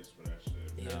 Notorious for that shit.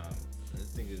 Yeah. This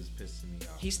thing is pissing me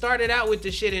off. He started out with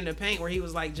the shit in the paint where he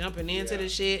was like jumping into the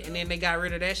shit, and then they got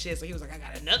rid of that shit, so he was like, I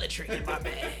got another trick in my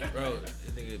bag. Bro,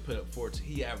 I think they put up 14.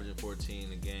 He averaging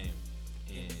 14 a game,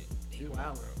 and he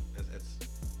wild, bro.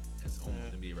 That's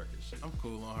almost NBA record shit. I'm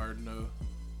cool on Harden though.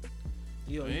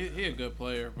 He a good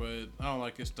player, but I don't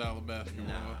like his style of basketball.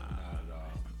 Nah, not at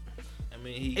all. I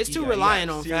mean, it's too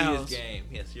reliant on fouls. Game.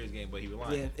 He has serious game, but he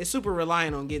reliant. Yeah, it's super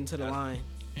reliant on getting to the line.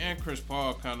 And Chris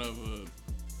Paul kind of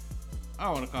I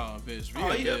don't want to call him a bitch.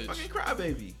 Oh, he a fucking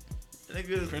crybaby.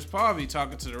 Chris Paul be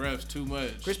talking to the refs too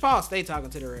much. Chris Paul stay talking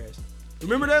to the refs.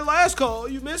 Remember that last call?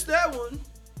 You missed that one.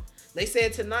 They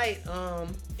said tonight,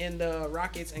 in the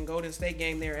Rockets and Golden State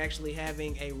game, they're actually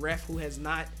having a ref who has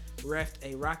not reffed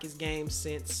a Rockets game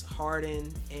since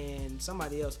Harden and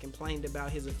somebody else complained about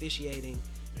his officiating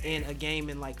in a game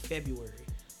in like February.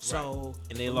 So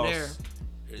and they lost.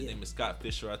 His name is Scott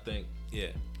Fisher, I think. Yeah,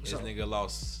 this nigga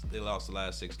lost. They lost the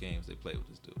last 6 games they played with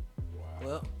this dude.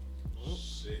 Wow. Well,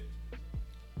 shit.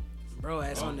 Bro,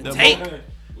 that's on the tape. That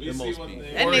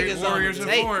nigga's Warriors on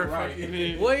the tape.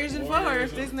 Right. Warriors and 4.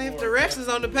 If the refs is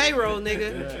on the payroll,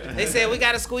 nigga. They said we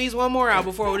gotta squeeze one more out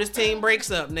before this team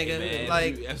breaks up, nigga. Hey man,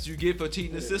 like that's what you get for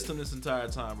cheating the system this entire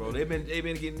time, bro. They've been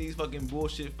getting these fucking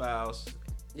bullshit fouls.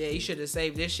 Yeah, you should have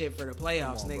saved this shit for the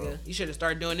playoffs, nigga. Bro. You should have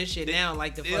started doing this shit now,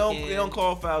 like the they fucking. They don't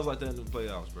call fouls like that in the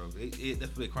playoffs, bro. That's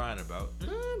what they're crying about.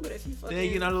 But if you fucking. They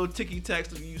ain't getting our little ticky tacks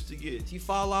that we used to get. If you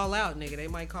fall all out, nigga, they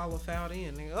might call a foul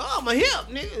in, nigga. Oh, my hip,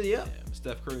 nigga. Yep. Yeah,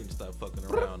 Steph Curry just stop fucking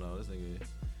around though. This nigga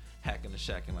hacking and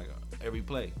shacking like every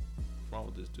play. What's wrong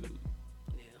with this dude?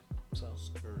 Yeah. So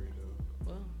Curry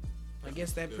though. Well, I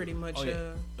guess that pretty much.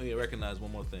 Oh yeah, recognize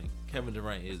one more thing. Kevin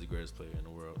Durant is the greatest player in the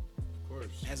world.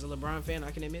 course. As a LeBron fan,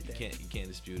 I can admit that. You can't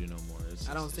dispute it no more.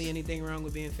 I don't see anything wrong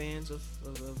with being fans of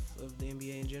the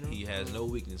NBA in general. He has no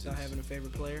weaknesses. Without having a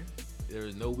favorite player. There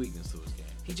is no weakness to his game.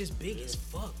 He just big as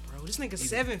fuck, bro. This nigga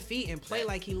 7 feet and play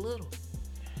like he little.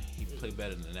 He play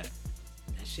better than that.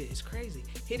 That shit is crazy.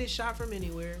 Hit his shot from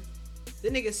anywhere. The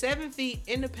nigga 7 feet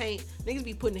in the paint. Niggas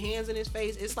be putting hands in his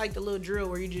face. It's like the little drill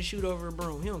where you just shoot over a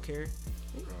broom. He don't care.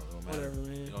 Whatever,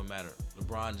 man. It don't matter.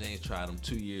 LeBron James tried him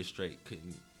 2 years straight.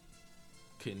 Couldn't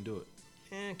do it.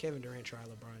 And Kevin Durant tried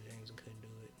LeBron James and couldn't do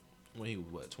it. When he was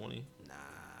what, 20? Nah,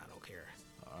 I don't care.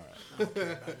 All right. I don't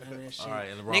care about none of that shit. All right,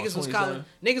 and LeBron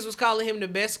niggas was calling him the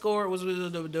best scorer. Was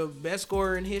the best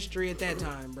scorer in history at that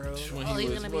time, bro. When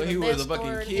he was a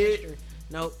fucking kid.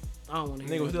 Nope. I don't want to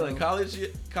hear nigga was still in college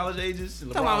ages.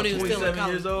 And Talking about when he was still in 27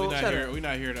 college. years old. We're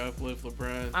not here to uplift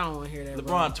LeBron. I don't want to hear that.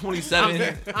 LeBron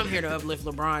 27. I'm here to uplift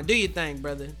LeBron. Do your thing,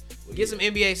 brother. Get some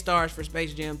NBA stars for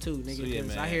Space Jam 2, nigga. So, yeah, Cause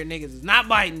man. I hear niggas is not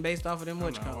biting based off of them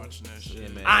I'm not watching that shit. Yeah,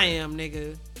 man. I am,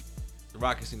 nigga. The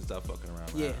Rockets need to stop fucking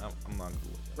around. Man. Yeah. I'm not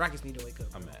cool with that. Rockets need to wake up.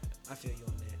 I'm mad. I feel you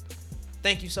on that.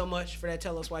 Thank you so much for that.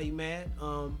 Tell us why you mad.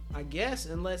 I guess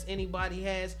unless anybody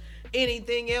has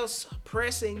anything else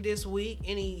pressing this week,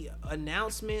 any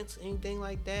announcements, anything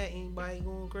like that, anybody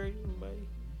going crazy, anybody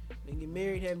get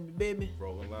married, having a baby,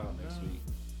 Rolling Loud next week.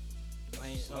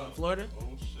 Florida.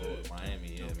 Oh shit.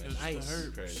 Miami, yeah, man. Nice.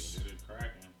 Crazy.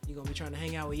 You gonna be trying to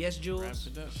hang out with Yes Jules?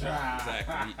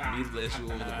 Exactly. Me bless you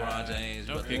with LeBron James.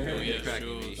 Don't kick no Yes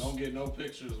Jules. Don't get no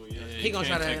pictures with Yes. He gonna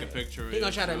try to take a picture. He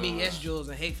gonna try to meet Yes Jules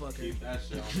and hate fuck her. Keep that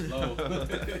shit on low.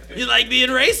 You like being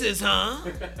racist, huh?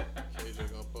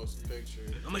 KJ gonna post a picture.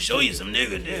 I'm gonna show you some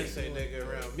nigga Can't dick. say nigga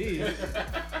around me.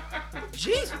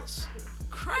 Jesus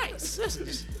Christ, this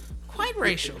is quite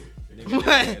racial.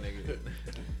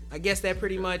 I guess that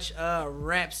pretty much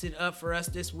wraps it up for us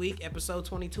this week. Episode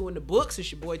 22 in the books. It's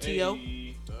your boy T.O.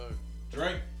 Hey,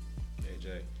 Drake.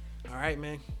 KJ. All right,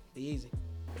 man. Be easy.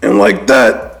 And like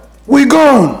that, we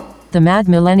gone. The Mad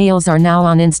Millennials are now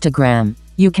on Instagram.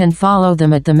 You can follow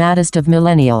them at the Maddest of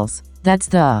Millennials. That's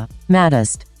the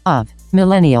Maddest of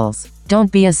Millennials.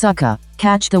 Don't be a sucker.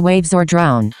 Catch the waves or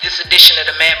drown. This edition of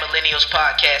the Mad Millennials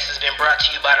podcast has been brought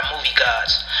to you by the Movie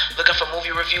Gods. Looking for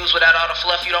movie reviews without all the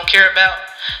fluff you don't care about?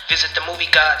 Visit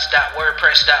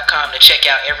themoviegods.wordpress.com to check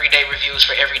out everyday reviews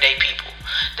for everyday people.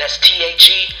 That's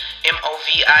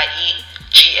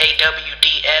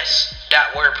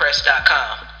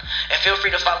TheMovieGads.wordpress.com. And feel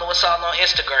free to follow us all on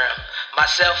Instagram.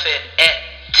 Myself at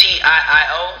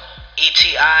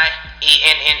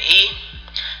TIIOETIENNE.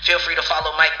 Feel free to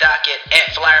follow Mike Dockett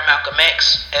at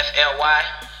FlyerMalcolmX,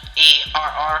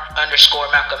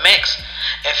 FLYERR_MalcolmX.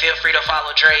 And feel free to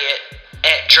follow Dre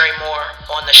at Dre Moore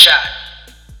on the shot.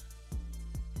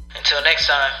 Until next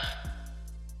time.